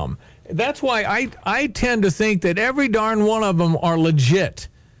income. That's why I tend to think that every darn one of them are legit.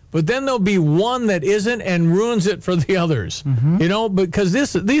 But then there'll be one that isn't and ruins it for the others. Mm-hmm. You know, because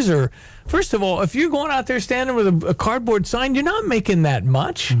these are, first of all, if you're going out there standing with a cardboard sign, you're not making that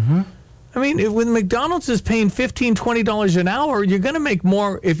much. Mm-hmm. I mean, when McDonald's is paying $15, $20 an hour, you're going to make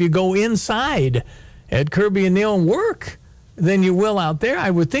more if you go inside at Kirby and Neal and work than you will out there,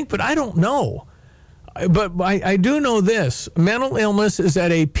 I would think, but I don't know. But I do know this. Mental illness is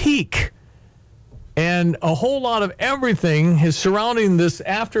at a peak. And a whole lot of everything is surrounding this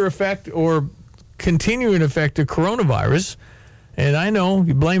after effect or continuing effect of coronavirus. And I know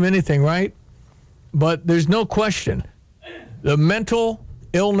you blame anything, right? But there's no question. The mental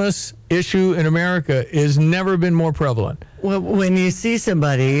illness issue in America has never been more prevalent. Well, when you see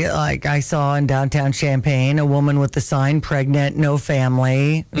somebody like I saw in downtown Champaign, a woman with the sign, pregnant, no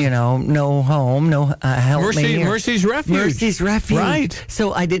family, no home, no help me here. Mercy's Refuge. Mercy's Refuge. Right.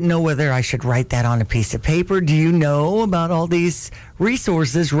 So I didn't know whether I should write that on a piece of paper. Do you know about all these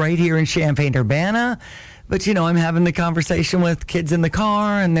resources right here in Champaign-Urbana? But, I'm having the conversation with kids in the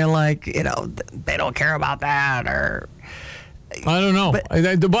car, and they're like, they don't care about that, or... I don't know.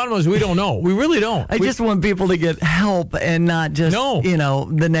 The bottom is we don't know. We really don't. I just want people to get help and not just,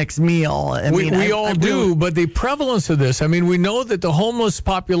 the next meal. We all do, but the prevalence of this, we know that the homeless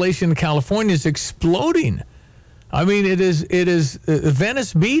population in California is exploding. It is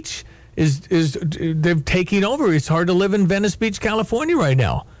Venice Beach they're taking over. It's hard to live in Venice Beach, California right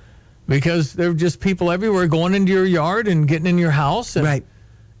now because there are just people everywhere going into your yard and getting in your house. Right.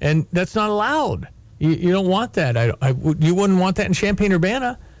 And that's not allowed. You don't want that. You wouldn't want that in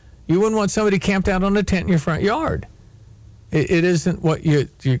Champaign-Urbana. You wouldn't want somebody camped out on a tent in your front yard. It isn't what you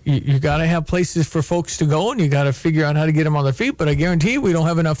got to have places for folks to go, and you got to figure out how to get them on their feet. But I guarantee you we don't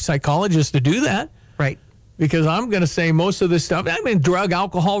have enough psychologists to do that. Right. Because I'm going to say most of this stuff, drug,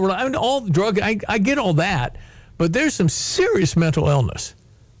 alcohol, all drug, I get all that. But there's some serious mental illness.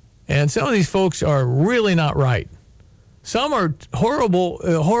 And some of these folks are really not right. Some are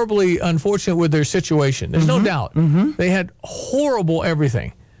horribly unfortunate with their situation. There's no doubt. Mm-hmm. They had horrible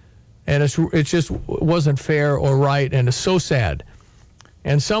everything. And it just wasn't fair or right, and it's so sad.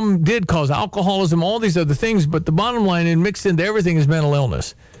 And some did cause alcoholism, all these other things, but the bottom line, and mixed into everything, is mental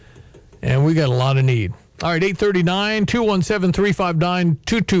illness. And we got a lot of need. All right, 839, 217-359,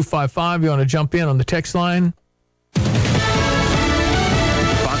 2255. You want to jump in on the text line?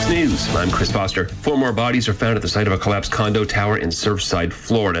 Fox News, I'm Chris Foster. 4 more bodies are found at the site of a collapsed condo tower in Surfside,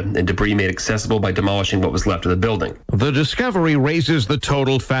 Florida, and debris made accessible by demolishing what was left of the building. The discovery raises the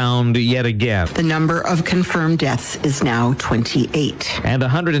total found yet again. The number of confirmed deaths is now 28. And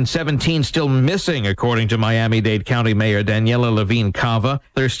 117 still missing, according to Miami-Dade County Mayor Daniela Levine Cava.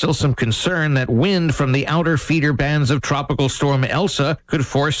 There's still some concern that wind from the outer feeder bands of Tropical Storm Elsa could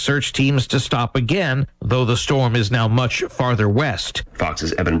force search teams to stop again, though the storm is now much farther west.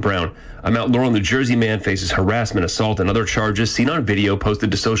 Fox's Evan Brown. A Mount Laurel, New Jersey man faces harassment, assault, and other charges seen on video posted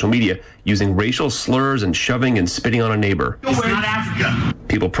to social media using racial slurs and shoving and spitting on a neighbor. It's not Africa.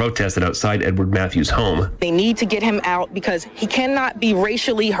 People protested outside Edward Matthews' home. They need to get him out because he cannot be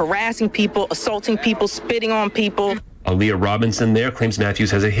racially harassing people, assaulting people, spitting on people. Aaliyah Robinson there claims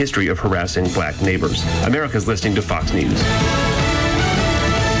Matthews has a history of harassing black neighbors. America's listening to Fox News.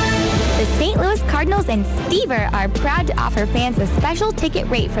 The St. Louis Cardinals and Stever are proud to offer fans a special ticket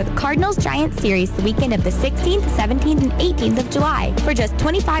rate for the Cardinals-Giants series the weekend of the 16th, 17th, and 18th of July. For just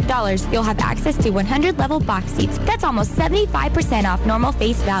 $25, you'll have access to 100 level box seats. That's almost 75% off normal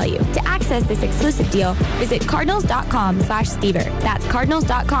face value. To access this exclusive deal, visit cardinals.com/Stever. That's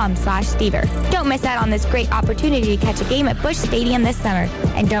cardinals.com/Stever. Don't miss out on this great opportunity to catch a game at Busch Stadium this summer.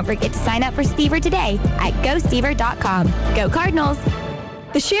 And don't forget to sign up for Stever today at gostever.com. Go Cardinals!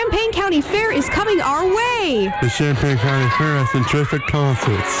 The Champaign County Fair is coming our way. The Champaign County Fair has some terrific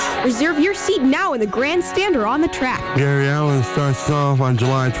concerts. Reserve your seat now in the grandstand or on the track. Gary Allen starts off on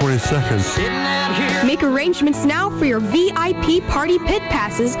July 22nd. Make arrangements now for your VIP party pit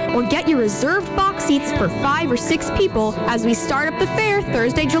passes or get your reserved box seats for 5 or 6 people as we start up the fair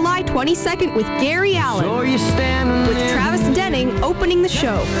Thursday, July 22nd with Gary Allen. So you're standing with Travis Denning opening the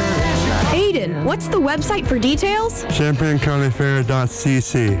show. Aiden, what's the website for details? ChampaignCountyFair.cc.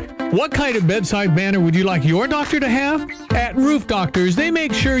 What kind of bedside manner would you like your doctor to have? At Roof Doctors, they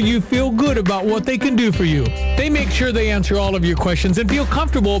make sure you feel good about what they can do for you. They make sure they answer all of your questions and feel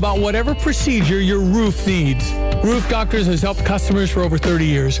comfortable about whatever procedure your roof needs. Roof Doctors has helped customers for over 30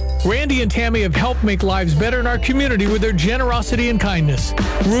 years. Randy and Tammy have helped make lives better in our community with their generosity and kindness.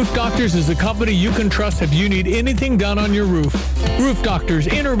 Roof Doctors is a company you can trust if you need anything done on your roof. Roof Doctors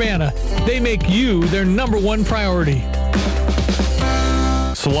in Urbana, they make you their #1 priority.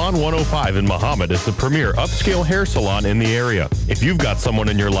 Salon 105 in Muhammad is the premier upscale hair salon in the area. If you've got someone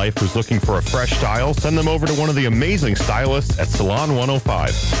in your life who's looking for a fresh style, send them over to one of the amazing stylists at Salon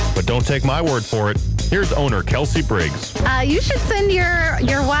 105. But don't take my word for it. Here's owner Kelsey Briggs. You should send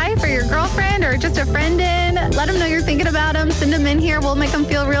your wife or your girlfriend or just a friend in. Let them know you're thinking about them. Send them in here. We'll make them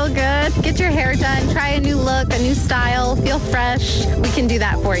feel real good. Get your hair done. Try a new look, a new style. Feel fresh. We can do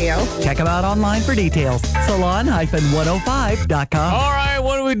that for you. Check them out online for details. Salon-105.com. All right,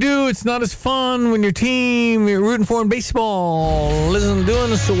 what do we do? It's not as fun when your team you're rooting for in baseball isn't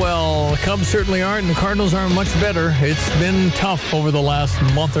doing so well. The Cubs certainly aren't, and the Cardinals aren't much better. It's been tough over the last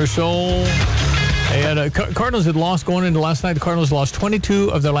month or so. And Cardinals had lost going into last night. The Cardinals lost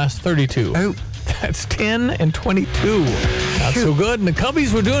 22 of their last 32. Oh. That's 10 and 22. Not so good. And the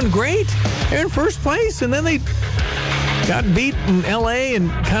Cubbies were doing great. They're in first place, and then they got beat in L.A.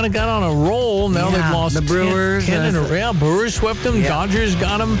 and kind of got on a roll. Now they've lost the Brewers. 10 in a row. Brewers swept them. Yep. Dodgers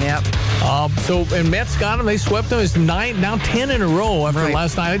got them. Yep. And Mets got them. They swept them. It's now 10 in a row after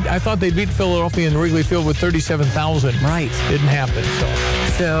last night. I thought they beat Philadelphia in Wrigley Field with 37,000. Right. Didn't happen.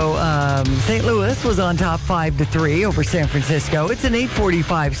 So St. Louis was on top 5-3 over San Francisco. It's an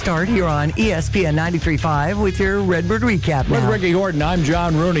 8:45 start here on ESPN 93.5 with your Redbird recap now. With Ricky Horton, I'm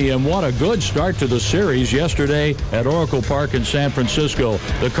John Rooney, and what a good start to the series yesterday at Oracle Park in San Francisco.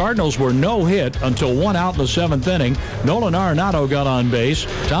 The Cardinals were no hit until 1 out in the 7th inning. Nolan Arenado got on base.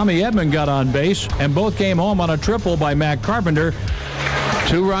 Tommy Edman got on base, and both came home on a triple by Matt Carpenter.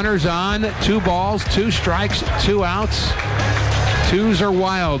 2 runners on, 2 balls, 2 strikes, 2 outs. 2s are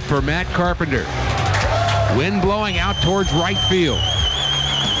wild for Matt Carpenter. Wind blowing out towards right field.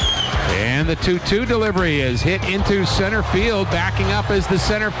 And the 2-2 delivery is hit into center field. Backing up is the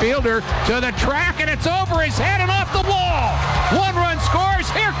center fielder to the track, and it's over his head and off the wall. 1 run scores.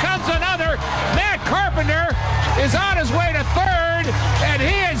 Here comes another. Matt Carpenter is on his way to third, and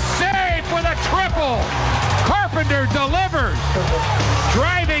he is safe with a triple. Carpenter delivers.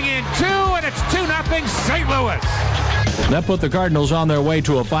 Driving in 2, and it's 2-0 St. Louis. That put the Cardinals on their way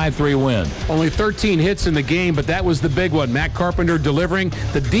to a 5-3 win. Only 13 hits in the game, but that was the big one. Matt Carpenter delivering.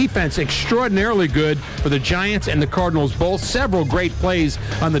 The defense extraordinarily good for the Giants and the Cardinals both. Several great plays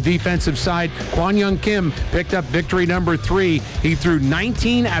on the defensive side. Kwon Young Kim picked up victory number 3. He threw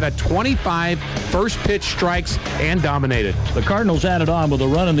 19 out of 25 first pitch strikes and dominated. The Cardinals added on with a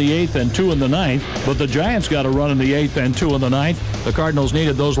run in the 8th and 2 in the 9th, but the Giants got a run in the 8th and 2 in the 9th. The Cardinals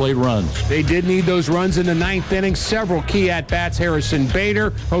needed those late runs. They did need those runs in the 9th inning. Several key at-bats. Harrison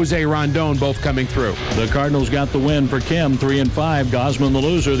Bader, Jose Rondon both coming through. The Cardinals got the win for Kim, 3-5. Gosman, the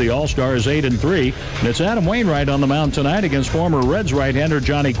loser. The All-Star is 8-3. And it's Adam Wainwright on the mound tonight against former Reds right-hander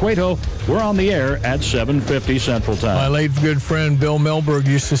Johnny Cueto. We're on the air at 7:50 Central Time. My late good friend Bill Melberg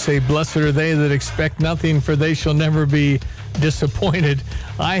used to say, "Blessed are they that expect nothing, for they shall never be disappointed."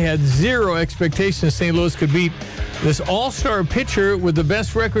 I had zero expectations St. Louis could beat this all-star pitcher with the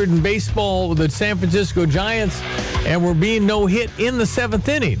best record in baseball with the San Francisco Giants, and we're being no-hit in the 7th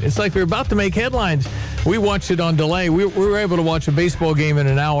inning. It's like we're about to make headlines. We watched it on delay. We were able to watch a baseball game in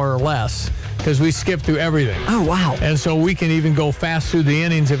an hour or less because we skipped through everything. Oh, wow. And so we can even go fast through the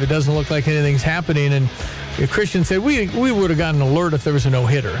innings if it doesn't look like anything's happening. And Christian said, we would have gotten an alert if there was a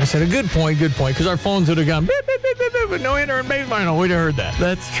no-hitter. I said, a good point, because our phones would have gone, beep, beep, beep, beep, beep, but no-hitter in baseball. No, we'd have heard that.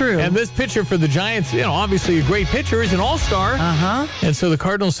 That's true. And this pitcher for the Giants, obviously a great pitcher. He's an all-star. Uh-huh. And so the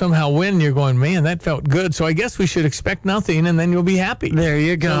Cardinals somehow win, and you're going, man, that felt good. So I guess we should expect nothing, and then you'll be happy. There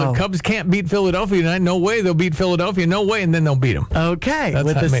you go. So the Cubs can't beat Philadelphia tonight. No way they'll beat Philadelphia. No way, and then they'll beat them. Okay,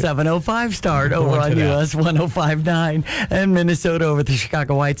 with the 7:05 start over on US 105.9. And Minnesota over the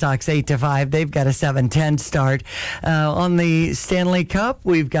Chicago White Sox 8-5. They've got a 7:10 start. On the Stanley Cup,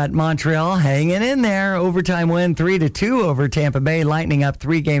 we've got Montreal hanging in there. Overtime win 3-2 over Tampa Bay, Lightning up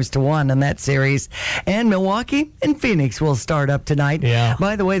 3-1 in that series. And Milwaukee and Phoenix will start up tonight. Yeah.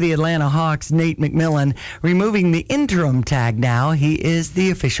 By the way, the Atlanta Hawks, Nate McMillan, removing the interim tag now. He is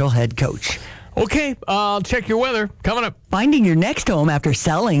the official head coach. Okay, I'll check your weather. Coming up. Finding your next home after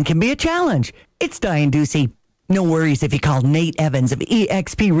selling can be a challenge. It's Diane Ducey. No worries if you call Nate Evans of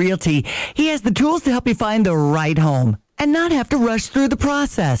eXp Realty. He has the tools to help you find the right home and not have to rush through the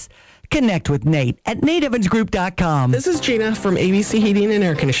process. Connect with Nate at nateevansgroup.com. This is Gina from ABC Heating and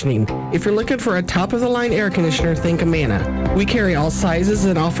Air Conditioning. If you're looking for a top-of-the-line air conditioner, think Amana. We carry all sizes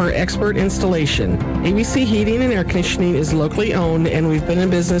and offer expert installation. ABC Heating and Air Conditioning is locally owned, and we've been in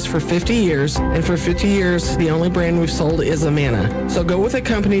business for 50 years. And for 50 years, the only brand we've sold is Amana. So go with a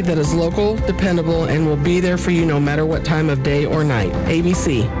company that is local, dependable, and will be there for you no matter what time of day or night.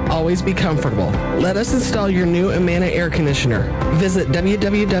 ABC. Always be comfortable. Let us install your new Amana air conditioner. Visit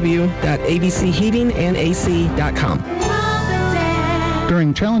www.abcheatingandac.com.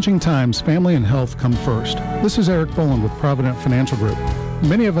 During challenging times, family and health come first. This is Eric Boland with Provident Financial Group.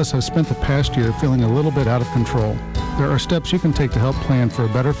 Many of us have spent the past year feeling a little bit out of control. There are steps you can take to help plan for a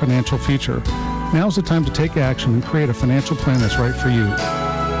better financial future. Now's the time to take action and create a financial plan that's right for you.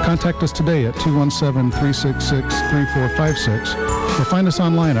 Contact us today at 217-366-3456 or find us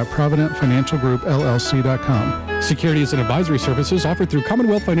online at providentfinancialgroupllc.com. Securities and advisory services offered through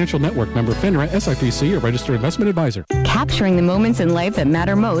Commonwealth Financial Network, member FINRA, SIPC, a registered investment advisor. Capturing the moments in life that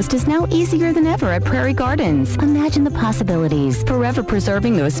matter most is now easier than ever at Prairie Gardens. Imagine the possibilities. Forever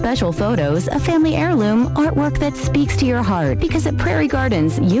preserving those special photos, a family heirloom, artwork that speaks to your heart. Because at Prairie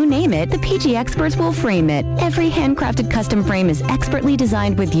Gardens, you name it, the PG experts will frame it. Every handcrafted custom frame is expertly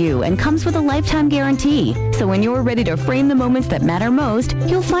designed with you and comes with a lifetime guarantee. So when you're ready to frame the moments that matter most,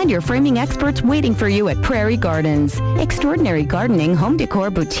 you'll find your framing experts waiting for you at Prairie Gardens. Extraordinary gardening, home decor,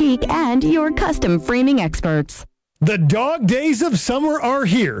 boutique, and your custom framing experts. The dog days of summer are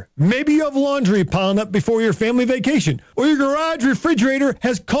here. Maybe you have laundry piling up before your family vacation, or your garage refrigerator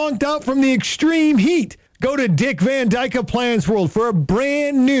has conked out from the extreme heat. Go to Dick Van Dyke Appliance World for a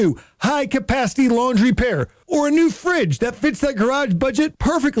brand new high-capacity laundry pair, or a new fridge that fits that garage budget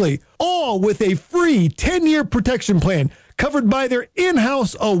perfectly, all with a free 10-year protection plan covered by their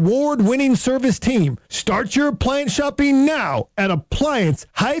in-house award-winning service team. Start your appliance shopping now at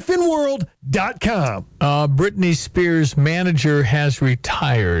appliance-world.com. Britney Spears' manager has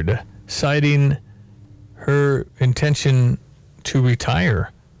retired, citing her intention to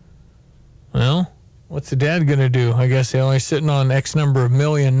retire. Well, what's the dad going to do? I guess they're only sitting on X number of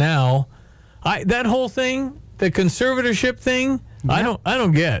million now. That whole thing, the conservatorship thing, yeah. I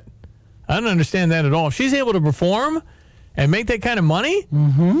don't get. I don't understand that at all. If she's able to perform and make that kind of money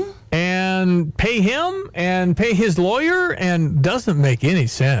and pay him and pay his lawyer, and doesn't make any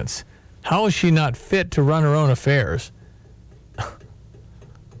sense. How is she not fit to run her own affairs?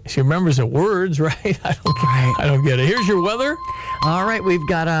 She remembers the words, right? I don't get it. Here's your weather. All right, we've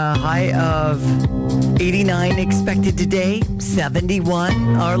got a high of 89 expected today,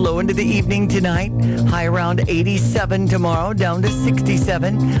 71 our low into the evening tonight, high around 87 tomorrow, down to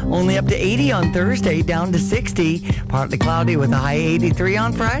 67, only up to 80 on Thursday, down to 60, partly cloudy with a high 83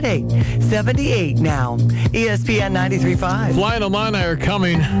 on Friday, 78 now. ESPN 93.5. Flying Illini are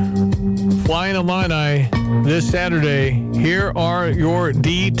coming. Flying Illini this Saturday. Here are your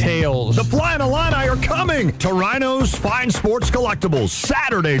details. The Flying Illini are coming to Rhino's Fine Sports Collectibles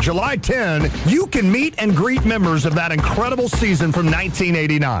Saturday, July 10. You can meet and greet members of that incredible season from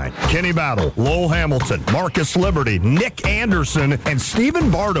 1989. Kenny Battle, Lowell Hamilton, Marcus Liberty, Nick Anderson, and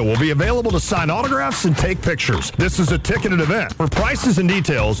Stephen Bardo will be available to sign autographs and take pictures. This is a ticketed event. For prices and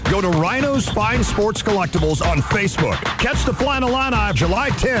details, go to Rhino's Fine Sports Collectibles on Facebook. Catch the Flying Illini July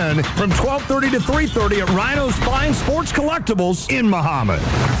 10 from 12:30 to 3:30 at Rhino's Fine Sports Collectibles in Muhammad.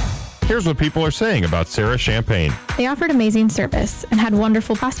 Here's what people are saying about Sarah Champagne. They offered amazing service and had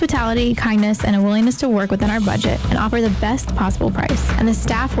wonderful hospitality, kindness, and a willingness to work within our budget and offer the best possible price. And the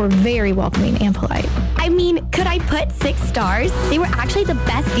staff were very welcoming and polite. I mean, could I put 6 stars? They were actually the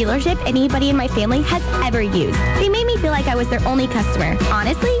best dealership anybody in my family has ever used. They made me feel like I was their only customer.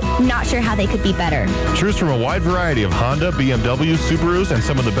 Honestly, not sure how they could be better. Choose from a wide variety of Honda, BMW, Subarus, and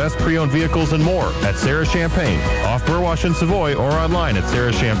some of the best pre-owned vehicles and more at Sarah Champagne, off Burwash and Savoy, or online at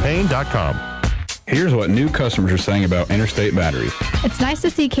sarahchampagne.com. Here's what new customers are saying about Interstate Batteries. It's nice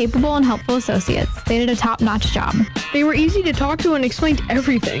to see capable and helpful associates. They did a top-notch job. They were easy to talk to and explained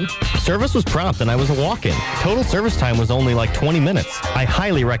everything. Service was prompt and I was a walk-in. Total service time was only like 20 minutes. I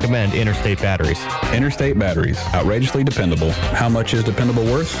highly recommend Interstate Batteries. Interstate Batteries, outrageously dependable. How much is dependable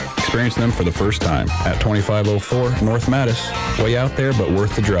worth? Experience them for the first time at 2504 North Mattis. Way out there, but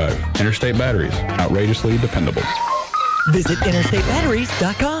worth the drive. Interstate Batteries, outrageously dependable. Visit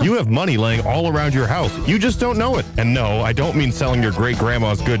interstatebatteries.com. You have money laying all around your house. You just don't know it. And no, I don't mean selling your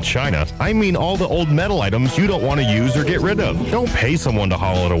great-grandma's good china. I mean all the old metal items you don't want to use or get rid of. Don't pay someone to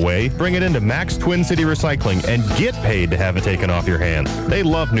haul it away. Bring it into Max Twin City Recycling and get paid to have it taken off your hands. They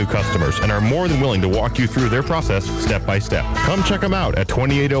love new customers and are more than willing to walk you through their process step by step. Come check them out at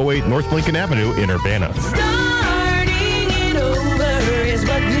 2808 North Lincoln Avenue in Urbana. Starting it over is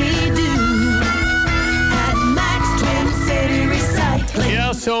what we do.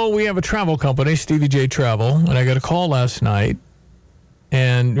 Yeah, so we have a travel company, Stevie Jay Travel, and I got a call last night.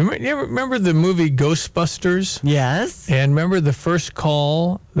 And remember the movie Ghostbusters? Yes. And remember the first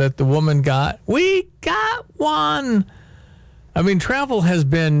call that the woman got? We got one. I mean, travel has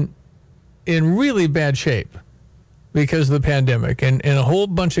been in really bad shape because of the pandemic. And a whole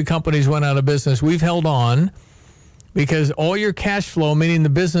bunch of companies went out of business. We've held on because all your cash flow, meaning the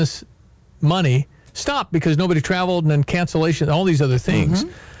business money, stopped because nobody traveled and then cancellation, all these other things.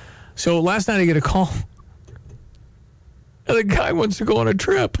 Mm-hmm. So last night I get a call. And the guy wants to go on a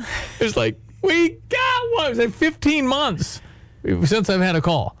trip. It's like, we got one. It's like 15 months since I've had a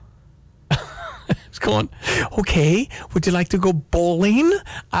call. It's going, okay, would you like to go bowling?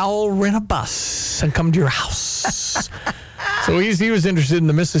 I'll rent a bus and come to your house. So he was interested in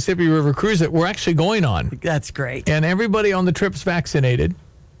the Mississippi River cruise that we're actually going on. That's great. And everybody on the trip's vaccinated.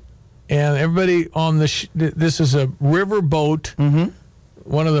 And everybody on this is a river boat,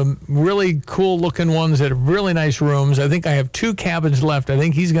 one of the really cool-looking ones that have really nice rooms. I think I have 2 cabins left. I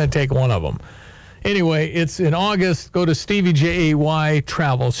think he's going to take one of them. Anyway, it's in August. Go to Stevie Jay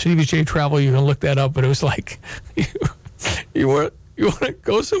Travel. Stevie Jay Travel, you can look that up. But it was like, you want to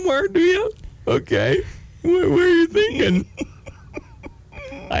go somewhere, do you? Okay. Where are you thinking?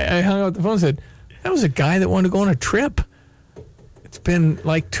 I hung up the phone and said, that was a guy that wanted to go on a trip. It's been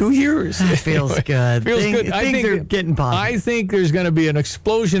like 2 years. It feels good. Feels good. Things are getting positive. I think there's going to be an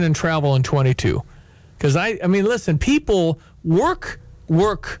explosion in travel in 22. Because, I mean, listen, people work,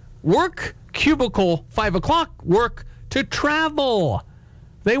 cubicle, 5 o'clock, work to travel.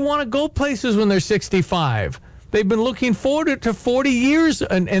 They want to go places when they're 65. They've been looking forward to 40 years,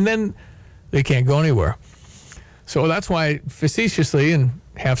 and then they can't go anywhere. So that's why I facetiously and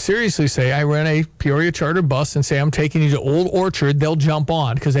half seriously say I rent a Peoria charter bus and say I'm taking you to Old Orchard. They'll jump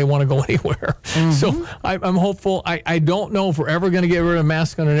on because they want to go anywhere. Mm-hmm. So I'm hopeful. I don't know if we're ever going to get rid of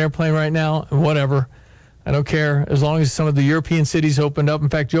masks on an airplane right now. Whatever. I don't care as long as some of the European cities opened up. In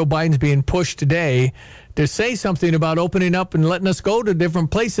fact, Joe Biden's being pushed today to say something about opening up and letting us go to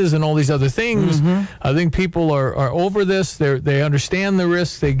different places and all these other things. Mm-hmm. I think people are over this. They understand the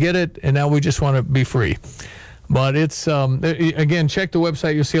risks. They get it. And now we just want to be free. But it's, again, check the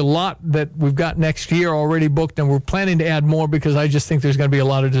website. You'll see a lot that we've got next year already booked, and we're planning to add more because I just think there's going to be a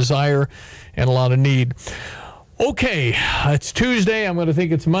lot of desire and a lot of need. Okay, it's Tuesday. I'm going to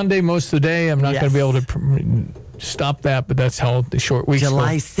think it's Monday most of the day. I'm not going to be able to stop that, but that's how the short week's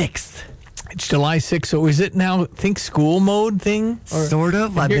July go. 6th. It's July 6th, so is it now school mode thing? Sort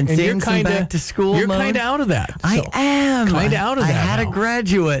of. I've been seeing some back to school You're mode. kind of out of that. I am. Kind of out of that. I had now. a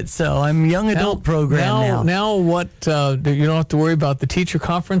graduate, so I'm young adult program now. Now what, you don't have to worry about the teacher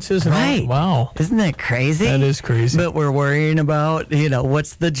conferences and right. all? Wow. Isn't that crazy? That is crazy. But we're worrying about,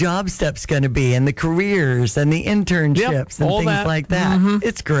 what's the job steps going to be and the careers and the internships and things like that. Mm-hmm.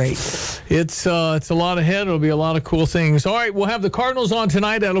 It's great. It's a lot ahead. It'll be a lot of cool things. All right, we'll have the Cardinals on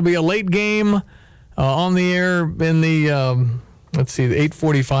tonight. That'll be a late game. On the air in the, the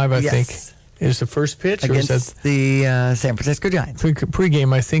 8:45, I think, is the first pitch. Against or is that the San Francisco Giants.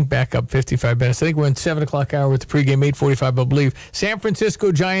 Pregame, I think, back up 55 minutes. I think we're in 7 o'clock hour with the pregame, 8:45, I believe. San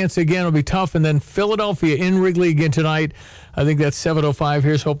Francisco Giants, again, will be tough. And then Philadelphia in Wrigley again tonight. I think that's 7:05.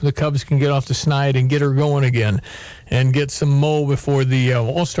 Here's hoping the Cubs can get off the snide and get her going again and get some mo before the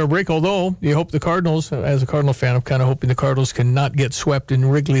All-Star break. Although, you hope the Cardinals, as a Cardinal fan, I'm kind of hoping the Cardinals can not get swept in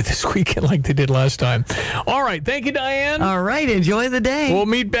Wrigley this weekend like they did last time. All right. Thank you, Diane. All right. Enjoy the day. We'll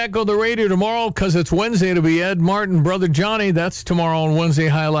meet back on the radio tomorrow because it's Wednesday. It'll be Ed Martin, Brother Johnny. That's tomorrow on Wednesday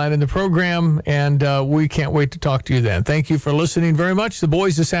highlight in the program, and we can't wait to talk to you then. Thank you for listening very much. The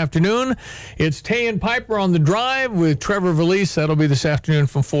boys this afternoon, it's Tay and Piper on the drive with Trevor Valise. That'll be this afternoon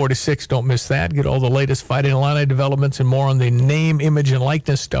from 4 to 6. Don't miss that. Get all the latest Fighting Illini developments and more on the name, image, and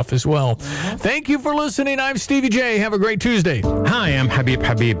likeness stuff as well. Thank you for listening. I'm Stevie J. Have a great Tuesday. Hi, I'm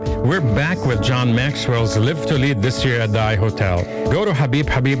Habib. We're back with John Maxwell's Live to Lead this year at the iHotel. Go to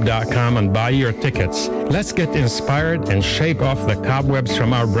habibhabib.com and buy your tickets. Let's get inspired and shake off the cobwebs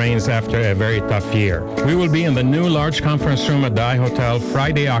from our brains after a very tough year. We will be in the new large conference room at the iHotel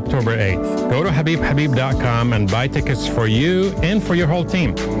Friday, October 8th. Go to habibhabib.com and buy tickets for you and for your whole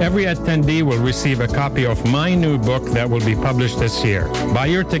team. Every attendee will receive a copy of my new book that will be published this year. Buy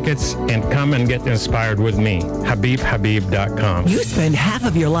your tickets and come and get inspired with me. habibhabib.com. You spend half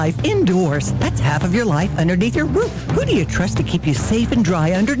of your life indoors. That's half of your life underneath your roof. Who do you trust to keep you safe and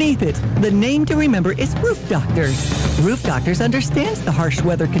dry underneath it? The name to remember is Roof Doctors. Roof Doctors understands the harsh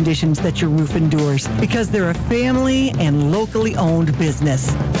weather conditions that your roof endures because they're a family and locally owned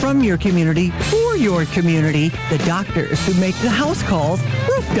business. From your community, for your community, the doctors who make the house calls,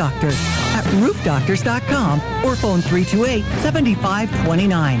 Roof Doctors, at roofdoctors.com or phone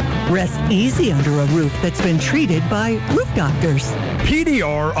 328-7529. Rest easy under a roof that's been treated by Roof Doctors.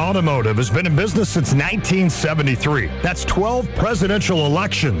 PDR Automotive has been in business since 1973. That's 12 presidential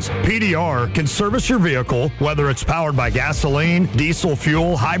elections. PDR can service your vehicle, whether it's powered by gasoline, diesel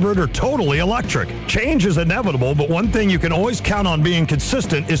fuel, hybrid, or totally electric. Change is inevitable, but one thing you can always count on being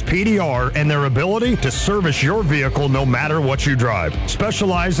consistent is PDR and their ability to service your vehicle no matter what you drive.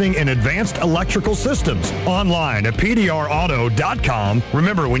 Specializing in advanced electrical systems. Online at pdrauto.com.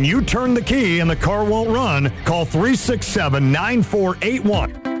 Remember, when you turn the key and the car won't run, call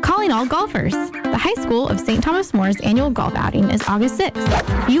 367-9481. Calling all golfers. The High School of St. Thomas More's annual golf outing is August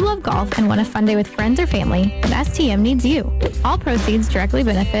 6th. If you love golf and want a fun day with friends or family, then STM needs you. All proceeds directly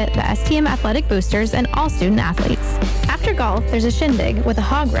benefit the STM athletic boosters and all student athletes. After golf, there's a shindig with a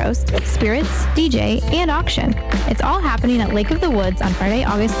hog roast, spirits, DJ, and auction. It's all happening at Lake of the Woods on Friday,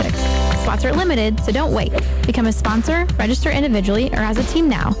 August 6th. Spots are limited, so don't wait. Become a sponsor, register individually, or as a team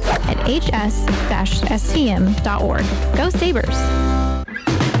now at hs-stm.org. Go Sabres!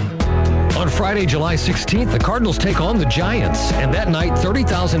 On Friday, July 16th, the Cardinals take on the Giants. And that night,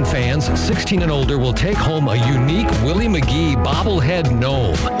 30,000 fans, 16 and older, will take home a unique Willie McGee bobblehead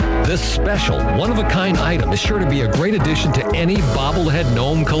gnome. This special, one-of-a-kind item is sure to be a great addition to any bobblehead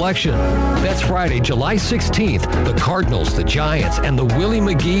gnome collection. That's Friday, July 16th, the Cardinals, the Giants, and the Willie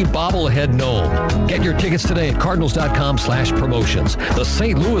McGee bobblehead gnome. Get your tickets today at cardinals.com/promotions. The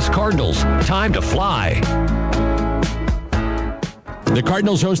St. Louis Cardinals, time to fly. The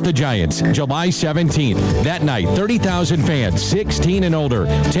Cardinals host the Giants July 17th. That night, 30,000 fans, 16 and older,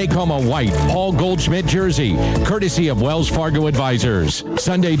 take home a white Paul Goldschmidt jersey, courtesy of Wells Fargo Advisors.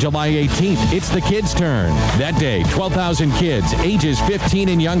 Sunday, July 18th, it's the kids' turn. That day, 12,000 kids, ages 15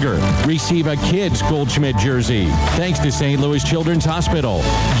 and younger, receive a kids' Goldschmidt jersey. Thanks to St. Louis Children's Hospital.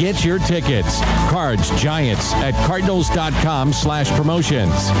 Get your tickets. Cards Giants at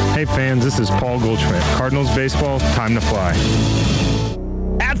cardinals.com/promotions. Hey fans, this is Paul Goldschmidt. Cardinals baseball, time to fly.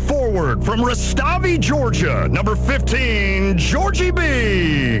 At forward from Rustavi, Georgia, number 15, Georgie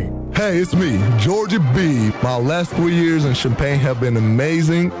B. Hey, it's me, Georgia B. My last 3 years in Champaign have been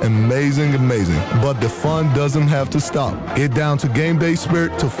amazing. But the fun doesn't have to stop. Get down to Game Day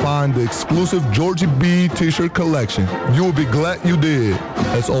Spirit to find the exclusive Georgia B t-shirt collection. You will be glad you did.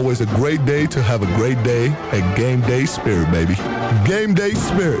 It's always a great day to have a great day at Game Day Spirit, baby. Game Day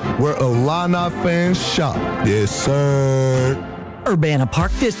Spirit, where Illini fans shop. Yes, sir. Urbana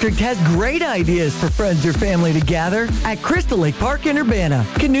Park District has great ideas for friends or family to gather at Crystal Lake Park in Urbana.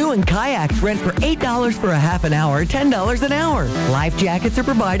 Canoe and kayaks rent for $8 for a half an hour, $10 an hour. Life jackets are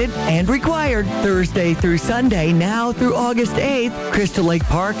provided and required Thursday through Sunday, now through August 8th. Crystal Lake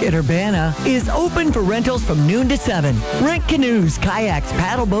Park in Urbana is open for rentals from noon to 7. Rent canoes, kayaks,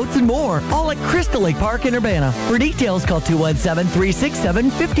 paddle boats, and more, all at Crystal Lake Park in Urbana. For details, call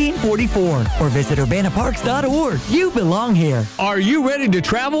 217-367-1544 or visit urbanaparks.org. You belong here. Are you ready to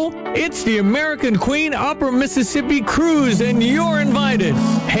travel? It's the American Queen Upper Mississippi Cruise, and you're invited.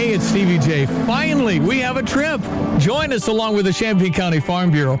 Hey, it's Stevie J. Finally, we have a trip. Join us along with the Champaign County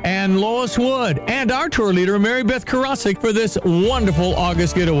Farm Bureau and Lois Wood and our tour leader, Mary Beth Karasik, for this wonderful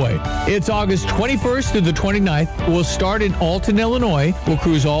August getaway. It's August 21st to the 29th. We'll start in Alton, Illinois. We'll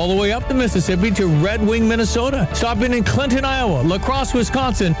cruise all the way up the Mississippi to Red Wing, Minnesota. Stopping in Clinton, Iowa, La Crosse,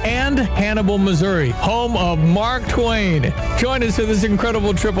 Wisconsin, and Hannibal, Missouri, home of Mark Twain. Join us for this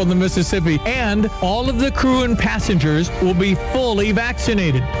incredible trip on the Mississippi, and all of the crew and passengers will be fully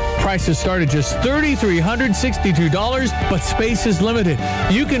vaccinated. Prices start at just $3,362, but space is limited.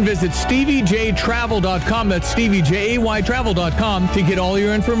 You can visit StevieJTravel.com. That's StevieJayTravel.com to get all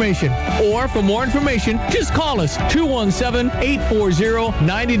your information. Or for more information, just call us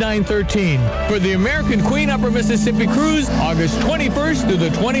 217-840-9913 for the American Queen Upper Mississippi Cruise, August 21st through the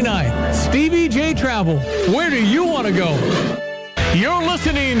 29th. Stevie J Travel. Where do you want to go? You're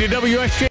listening to WSJ.